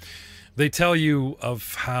area. They tell you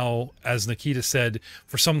of how, as Nikita said,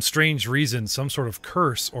 for some strange reason, some sort of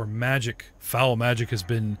curse or magic, foul magic has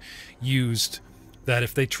been used, that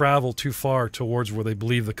if they travel too far towards where they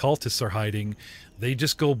believe the cultists are hiding, they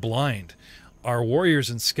just go blind. Our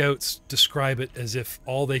warriors and scouts describe it as if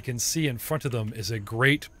all they can see in front of them is a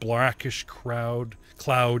great blackish cloud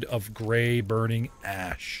of gray burning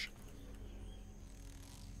ash.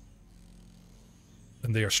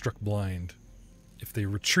 And they are struck blind. If they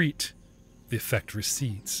retreat, the effect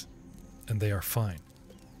recedes, and they are fine.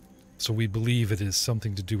 So we believe it is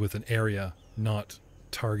something to do with an area, not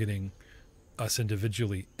targeting us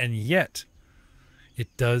individually. And yet,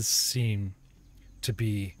 it does seem to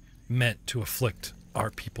be meant to afflict our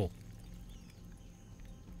people.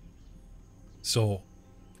 So,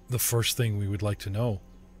 the first thing we would like to know,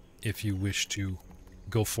 if you wish to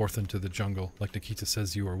go forth into the jungle, like Nikita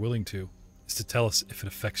says you are willing to, is to tell us if it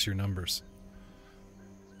affects your numbers.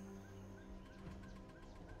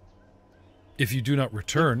 If you do not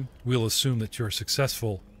return, we'll assume that you're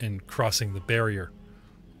successful in crossing the barrier.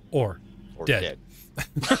 Or dead.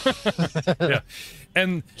 Yeah.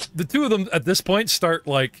 And the two of them at this point start,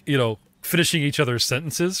 like, you know, finishing each other's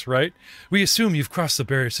sentences, right? We assume you've crossed the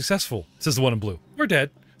barrier successful, says the one in blue. We're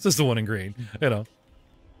dead, says the one in green. You know.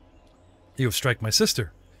 You have strike my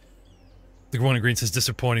sister. The one in green says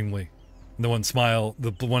disappointingly. And the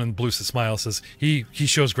one in blue smile says, he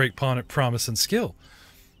shows great promise and skill.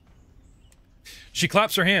 She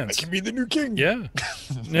claps her hands. I can be the new king. Yeah.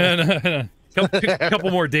 No.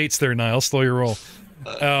 Couple more dates there, Niall. Slow your roll.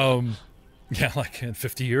 Yeah, like in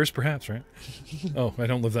 50 years, perhaps, right? Oh, I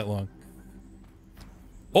don't live that long.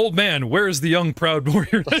 Old man, where is the young proud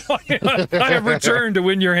warrior? I have returned to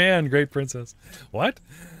win your hand, great princess. What?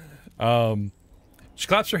 She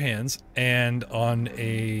claps her hands, and on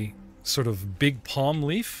a sort of big palm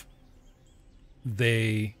leaf,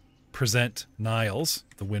 they present Niles,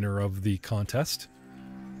 the winner of the contest,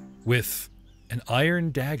 with an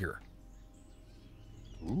iron dagger.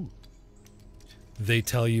 Ooh. They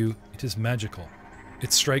tell you it is magical.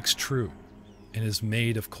 It strikes true and is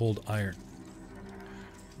made of cold iron.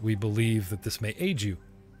 We believe that this may aid you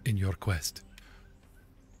in your quest.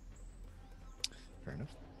 Fair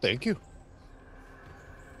enough. Thank you.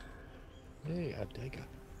 Hey, a dagger.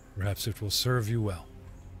 Perhaps it will serve you well.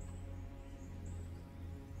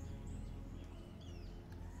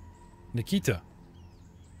 Nikita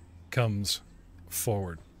comes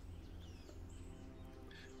forward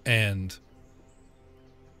and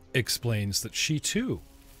explains that she too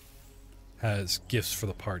has gifts for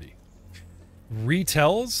the party.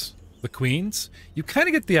 Retells the queens. You kind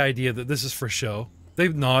of get the idea that this is for show. They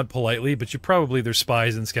nod politely, but they're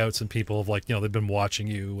spies and scouts and people of, like, you know, they've been watching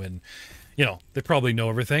you and, you know, they probably know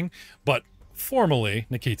everything. But formally,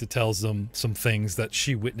 Nikita tells them some things that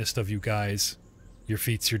she witnessed of you guys. Your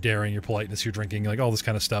feats, your daring, your politeness, your drinking, like all this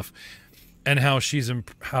kind of stuff. And how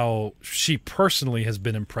she personally has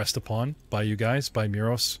been impressed upon by you guys, by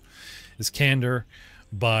Miros, his candor,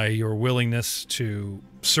 by your willingness to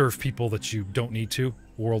serve people that you don't need to,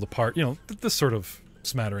 world apart, you know, this sort of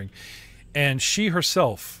smattering. And she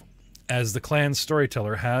herself, as the clan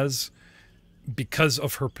storyteller, has, because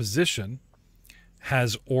of her position,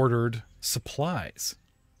 has ordered supplies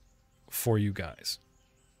for you guys.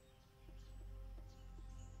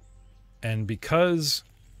 And because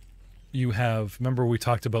you have, remember we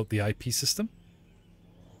talked about the IP system?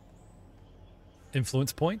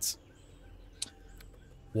 Influence points.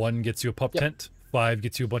 1 gets you a pup tent. 5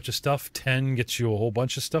 gets you a bunch of stuff. 10 gets you a whole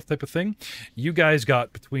bunch of stuff type of thing. You guys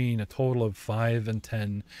got between a total of 5 and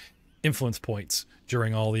 10 influence points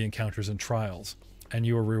during all the encounters and trials. And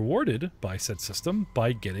you were rewarded by said system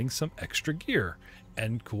by getting some extra gear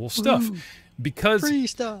and cool stuff. Ooh, because free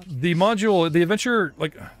stuff. the module, the adventure,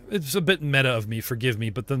 like, it's a bit meta of me, forgive me,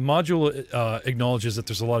 but the module acknowledges that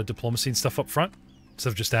there's a lot of diplomacy and stuff up front instead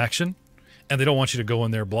of just action. And they don't want you to go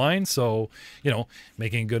in there blind, so, you know,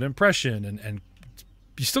 making a good impression and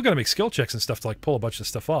you still got to make skill checks and stuff to, like, pull a bunch of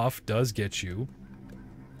stuff off does get you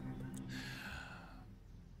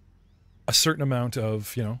a certain amount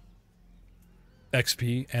of, you know,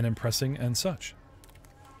 XP and impressing and such.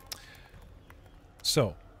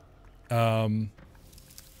 So,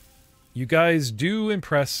 you guys do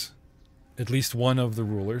impress at least one of the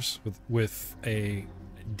rulers with a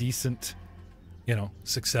decent, you know,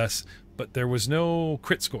 success, but there was no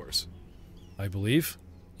crit scores, I believe.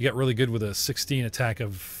 You got really good with a 16 attack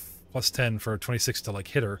of plus 10 for a 26 to, like,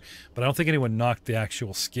 hit her, but I don't think anyone knocked the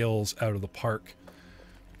actual skills out of the park.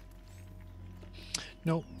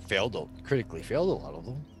 No, critically failed a lot of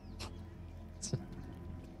them.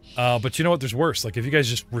 But you know what? There's worse. Like, if you guys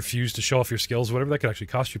just refuse to show off your skills, whatever, that could actually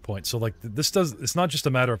cost you points. So, like, it's not just a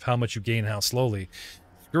matter of how much you gain, how slowly.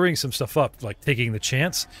 Screwing some stuff up, like taking the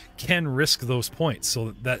chance, can risk those points.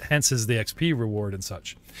 So that hence is the XP reward and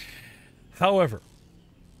such. However,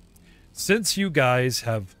 since you guys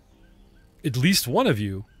have, at least one of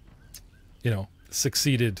you, you know,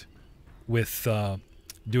 succeeded with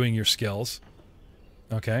doing your skills,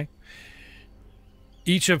 okay?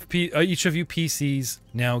 Each of you PCs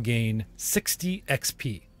now gain 60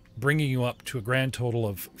 XP, bringing you up to a grand total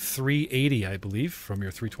of 380, I believe, from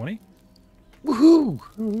your 320. Woohoo!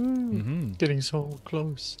 Mm-hmm. Getting so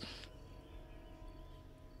close.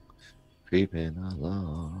 Creeping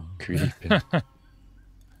along. Creeping.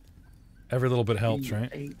 Every little bit helps, right?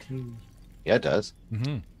 18. Yeah, it does.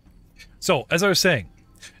 Mm-hmm. So, as I was saying,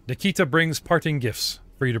 Nikita brings parting gifts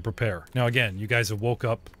for you to prepare. Now, again, you guys have woke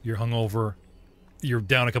up, you're hungover, you're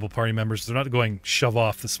down a couple party members. They're not going shove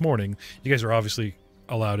off this morning. You guys are obviously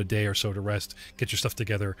allowed a day or so to rest, get your stuff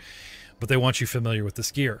together, but they want you familiar with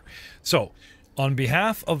this gear. So, on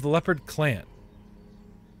behalf of the Leopard Clan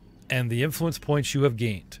and the influence points you have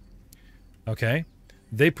gained, okay,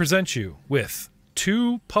 they present you with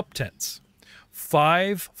 2 pup tents,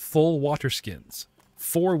 5 full water skins,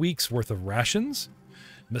 4 weeks worth of rations,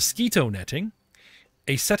 mosquito netting,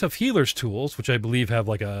 a set of healer's tools, which I believe have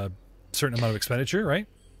like a certain amount of expenditure, right?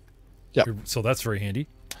 Yeah. So that's very handy.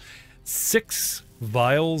 6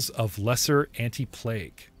 vials of lesser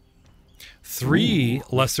anti-plague. 3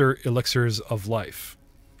 lesser elixirs of life.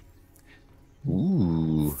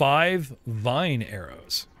 Ooh. 5 vine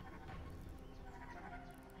arrows.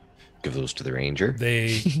 Give those to the ranger.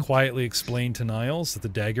 They quietly explain to Niles that the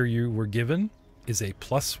dagger you were given is a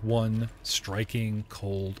 +1 striking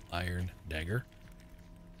cold iron dagger.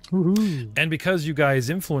 Woohoo! And because you guys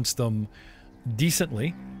influenced them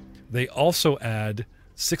decently, they also add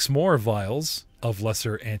 6 more vials of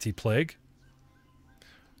lesser anti-plague,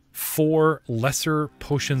 4 lesser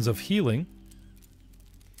potions of healing,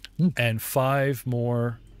 and 5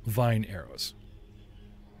 more vine arrows.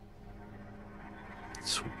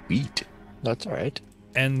 Sweet. That's all right.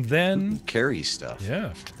 And then, Carry stuff.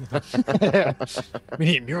 yeah, We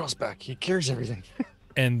need Mural's back. He carries everything.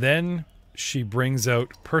 and then she brings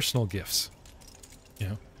out personal gifts. You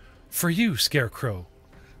know, for you, Scarecrow,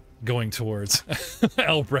 going towards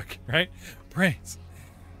Albrecht, right? Brains.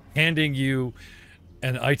 Handing you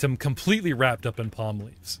an item completely wrapped up in palm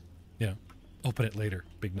leaves. You know, open it later.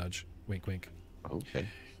 Big nudge. Wink, wink. Okay.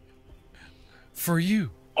 For you.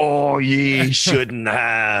 Oh, ye shouldn't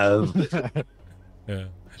have. Yeah.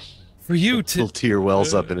 For you, Little tear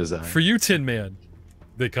wells up in his eye. For you, Tin Man,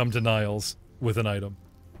 they come to Niles with an item.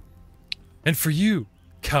 And for you,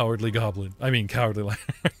 cowardly goblin. I mean, cowardly lion.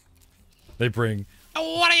 They bring.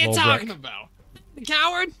 What are you Well, talking Breck. about? The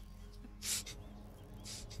coward?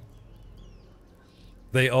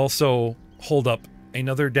 They also hold up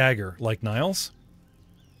another dagger like Niles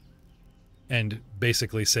and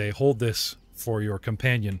basically say, hold this for your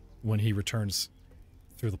companion when he returns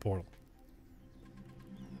through the portal.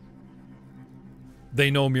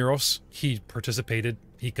 They know Muros. He participated.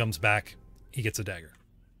 He comes back. He gets a dagger.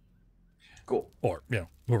 Cool. Or, you know,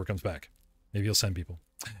 whoever comes back. Maybe he'll send people.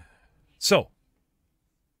 So,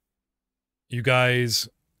 you guys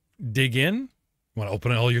dig in? Want to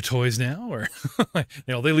open all your toys now? Or, you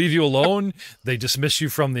know, they leave you alone. They dismiss you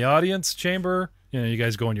from the audience chamber. You know, you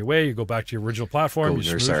guys go on your way. You go back to your original platform. Go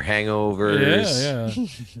You nurse smooth- our hangovers. Yeah.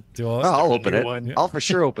 Do all Oh, that. I'll open it. one. Yeah. I'll for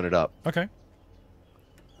sure open it up. Okay.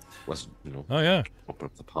 What's, you know, Oh yeah. open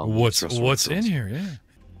up the palm. What's Rustle. in here? Yeah.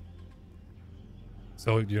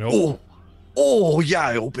 So you know. Oh yeah,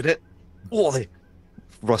 I open it. Oh, they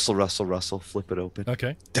rustle, flip it open.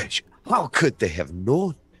 Okay. How could they have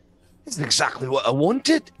known? This is exactly what I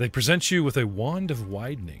wanted. They present you with a wand of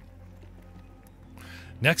widening.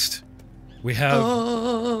 Next, we have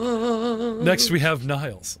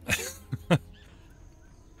Niles.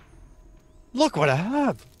 Look what I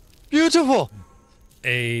have. Beautiful.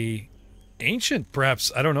 A ancient,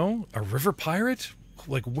 perhaps, I don't know, a river pirate?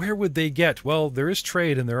 Like, where would they get? Well, there is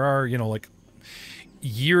trade, and there are, you know, like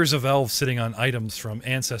years of elves sitting on items from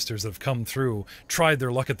ancestors that have come through, tried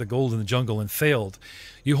their luck at the gold in the jungle and failed.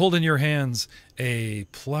 You hold in your hands a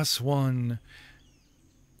 +1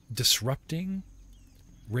 disrupting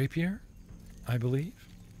rapier, I believe.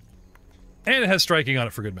 And it has striking on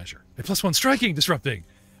it for good measure. A +1 striking disrupting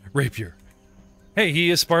rapier. Hey, he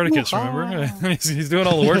is Spartacus, remember? He's doing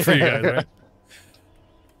all the work for you guys, right?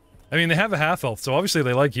 I mean, they have a half-elf, so obviously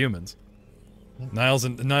they like humans. Niles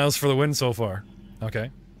for the win so far.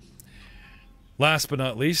 Okay. Last but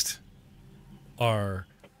not least, our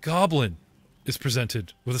goblin is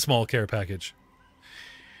presented with a small care package.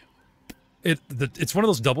 It's one of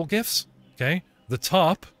those double gifts, okay? The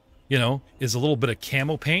top, you know, is a little bit of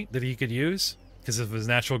camo paint that he could use because of his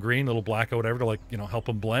natural green, little black or whatever to, like, you know, help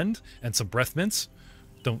him blend, and some breath mints.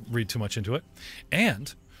 Don't read too much into it.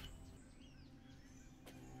 And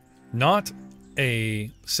not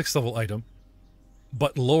a 6th level item,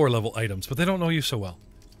 but lower level items, but they don't know you so well.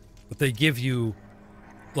 But they give you,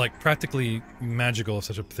 like, practically magical, if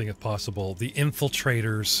such a thing is possible, the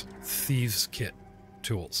Infiltrator's Thieves Kit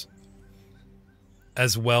tools,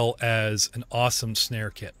 as well as an awesome snare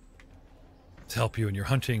kit to help you in your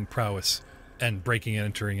hunting prowess and breaking and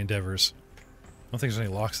entering endeavors. I don't think there's any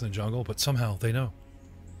locks in the jungle, but somehow they know.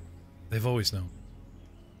 They've always known.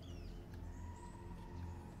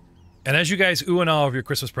 And as you guys ooh and ah over your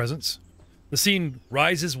Christmas presents, the scene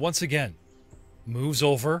rises once again, moves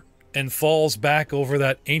over, and falls back over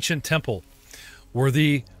that ancient temple where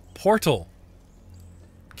the portal,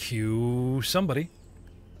 cue somebody,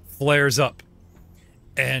 flares up,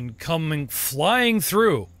 and coming flying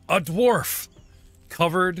through, a dwarf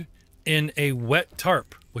covered in a wet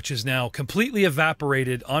tarp, which is now completely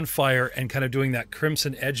evaporated, on fire, and kind of doing that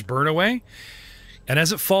crimson edge burn away. And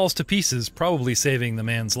as it falls to pieces, probably saving the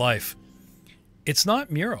man's life, it's not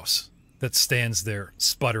Muros that stands there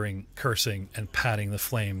sputtering, cursing, and patting the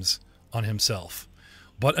flames on himself,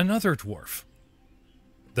 but another dwarf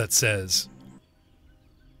that says,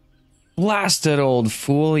 "Blasted old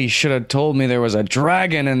fool, he should have told me there was a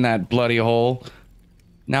dragon in that bloody hole.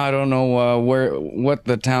 Now I don't know what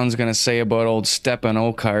the town's gonna say about old Stepan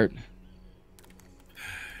Oakart."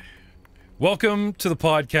 Welcome to the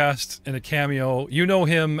podcast in a cameo. You know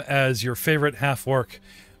him as your favorite half-orc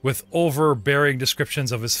with overbearing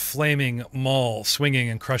descriptions of his flaming maul, swinging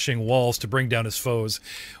and crushing walls to bring down his foes.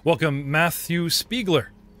 Welcome, Matthew Spiegler,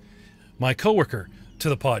 my coworker, to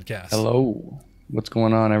the podcast. Hello. What's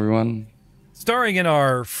going on, everyone? Starring in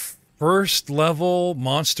our first level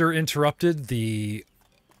Monster Interrupted, the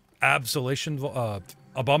Abomination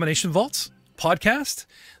Vaults podcast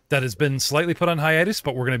that has been slightly put on hiatus,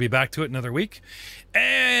 but we're going to be back to it another week.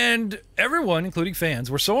 And everyone, including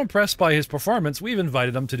fans, were so impressed by his performance, we've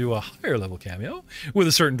invited him to do a higher level cameo with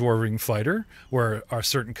a certain dwarven fighter, where our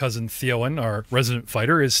certain cousin Theowen, our resident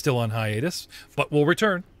fighter, is still on hiatus, but will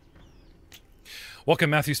return. Welcome,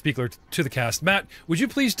 Matthew Spiegler, to the cast. Matt, would you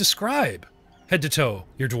please describe, head to toe,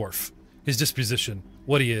 your dwarf, his disposition,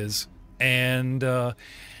 what he is, and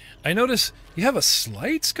I notice you have a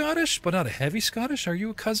slight Scottish, but not a heavy Scottish. Are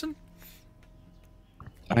you a cousin?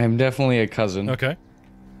 I am definitely a cousin. Okay.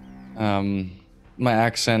 My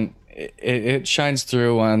accent, it shines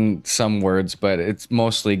through on some words, but it's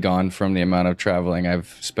mostly gone from the amount of traveling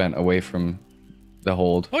I've spent away from the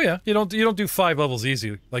hold. Oh yeah, you don't do 5 levels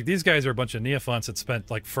easy. Like, these guys are a bunch of neophytes that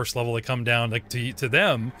spent like first level. They come down, like, to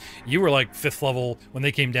them, you were like 5th level when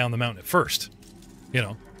they came down the mountain at first. You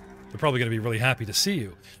know, they're probably going to be really happy to see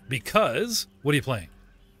you because what are you playing?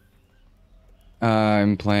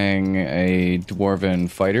 I'm playing a dwarven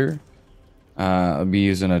fighter. I'll be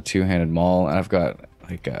using a 2-handed maul, and I've got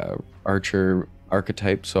like a archer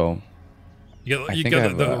archetype. So You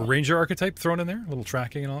got the ranger archetype thrown in there, a little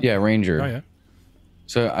tracking and all. Yeah, ranger. Oh yeah.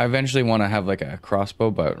 So I eventually want to have like a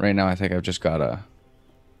crossbow, but right now I think I've just got a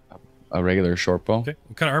regular short bow. Okay.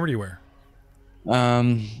 What kind of armor do you wear?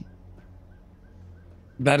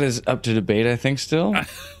 That is up to debate, I think, still.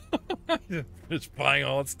 Just buying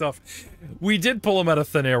all that stuff. We did pull him out of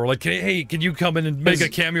thin air. We're like, hey, can you come in and make a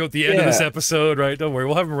cameo at the end of this episode? Right? Don't worry,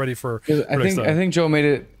 we'll have him ready for next time. I think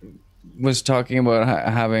Joe was talking about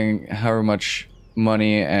having however much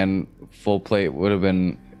money and full plate would have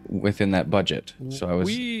been within that budget. So I was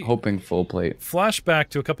hoping full plate. Flashback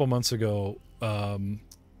to a couple months ago,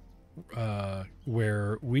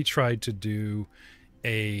 where we tried to do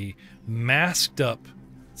a masked up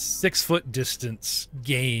 6-foot distance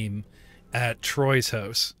game at Troy's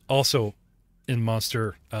house. Also in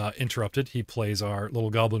Monster Interrupted, he plays our little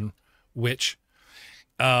goblin witch.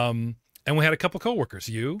 And we had a couple coworkers,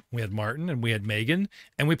 we had Martin, and we had Megan,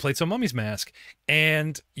 and we played some Mummy's Mask.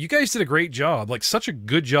 And you guys did a great job, like such a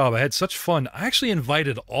good job. I had such fun. I actually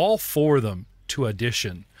invited all 4 of them to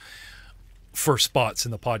audition for spots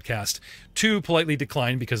in the podcast. 2 politely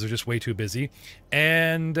declined because they're just way too busy.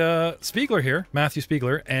 And Spiegler here, Matthew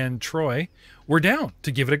Spiegler, and Troy were down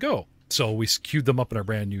to give it a go. So we queued them up in our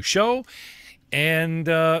brand new show. And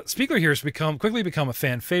Spiegler here has quickly become a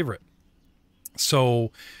fan favorite.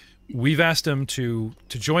 So we've asked him to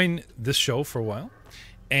join this show for a while,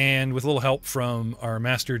 and with a little help from our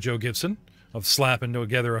master Joe Gibson of slapping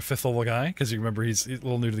together a 5th level guy, because you remember he's a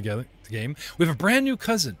little new to the game, we have a brand new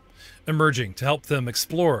cousin emerging to help them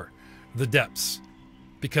explore the depths.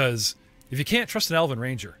 Because if you can't trust an elven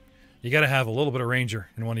ranger, you got to have a little bit of ranger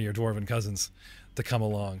in one of your dwarven cousins to come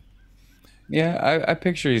along. Yeah, I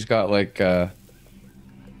picture he's got like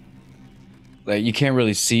you can't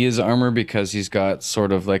really see his armor because he's got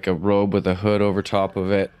sort of like a robe with a hood over top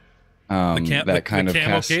of it. That kind of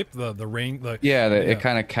camo cape, the ring. It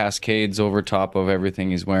kind of cascades over top of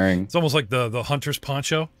everything he's wearing. It's almost like the hunter's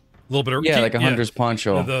poncho. A little bit of like a hunter's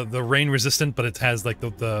poncho. The rain resistant, but it has like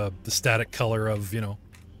the static color of, In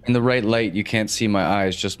the right light, you can't see my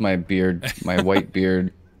eyes, just my beard, my white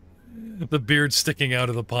beard. The beard sticking out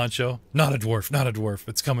of the poncho. Not a dwarf.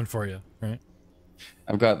 It's coming for you, right?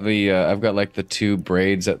 I've got like the 2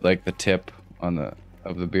 braids at like the tip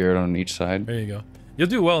of the beard on each side. There you go. You'll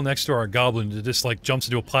do well next to our goblin that just like jumps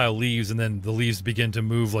into a pile of leaves, and then the leaves begin to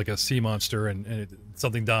move like a sea monster, and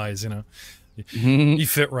something dies. You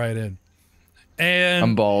fit right in. And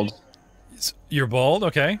I'm bald. You're bald,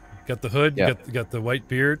 okay? Got the hood. Yeah. Got the white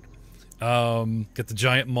beard. Got the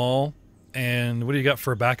giant maul. And what do you got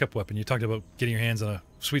for a backup weapon? You talked about getting your hands on a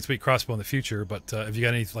sweet crossbow in the future, but have you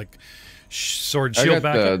got any like sword shield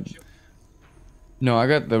backup? No, I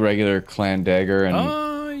got the regular clan dagger.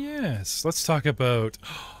 And yes, let's talk about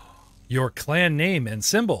your clan name and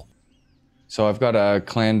symbol. So I've got a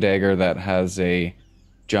clan dagger that has a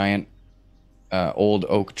giant old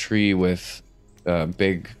oak tree with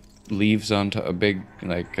big leaves on top, big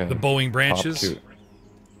like the bowing branches.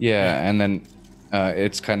 Yeah, and then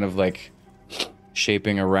it's kind of like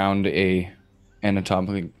shaping around a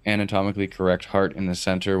anatomically correct heart in the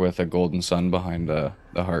center with a golden sun behind the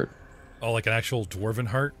heart. Oh, like an actual dwarven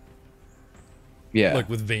heart? Yeah. Like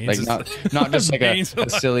with veins? Like not just like a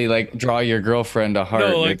silly, like, draw your girlfriend a heart.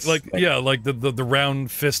 No, like the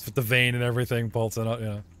round fist with the vein and everything pulsing out,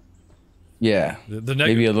 yeah. Yeah.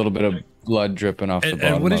 Maybe a little bit of blood dripping off the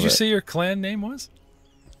bottom. And what did you say your clan name was?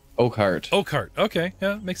 Oakheart. Oakheart. Okay,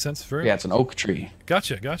 yeah, makes sense. It's an oak tree.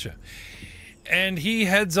 Gotcha. And he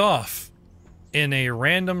heads off in a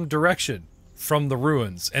random direction from the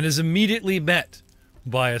ruins and is immediately met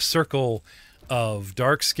by a circle of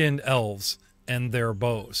dark-skinned elves and their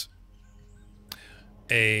bows.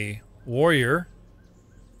 A warrior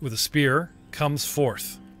with a spear comes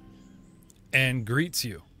forth and greets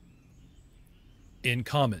you in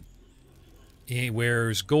common. He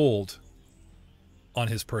wears gold on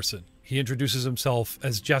his person. He introduces himself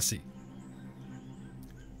as Jesse.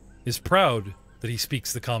 Is proud that he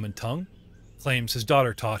speaks the common tongue, claims his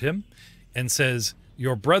daughter taught him, and says,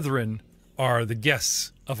 "Your brethren are the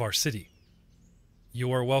guests of our city.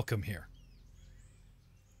 You are welcome here."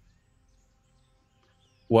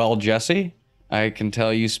 Well, Jesse, I can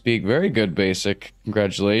tell you speak very good basic.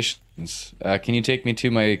 Congratulations. Can you take me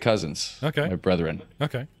to my cousins? Okay. My brethren.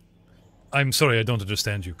 Okay. I'm sorry, I don't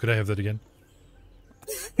understand you. Could I have that again?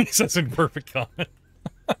 He says in perfect comment.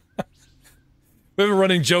 We have a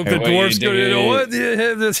running joke that dwarves go, you know what?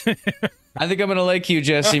 I think I'm going to like you,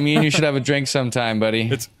 Jesse. Me and you should have a drink sometime,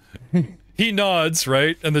 buddy. He nods,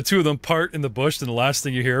 right? And the two of them part in the bush, and the last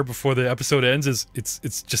thing you hear before the episode ends is,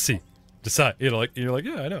 it's Jesse. Decide, like you're like,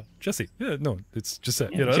 yeah, I know, Jesse. Yeah, no, it's Jesse.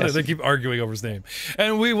 They keep arguing over his name,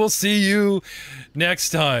 and we will see you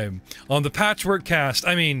next time on the Patchwork Cast.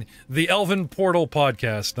 I mean, the Elven Portal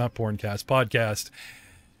podcast, not Porncast podcast.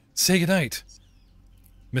 Say goodnight,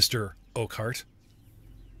 Mr. Oakheart.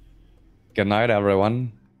 Good night,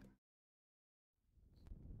 everyone.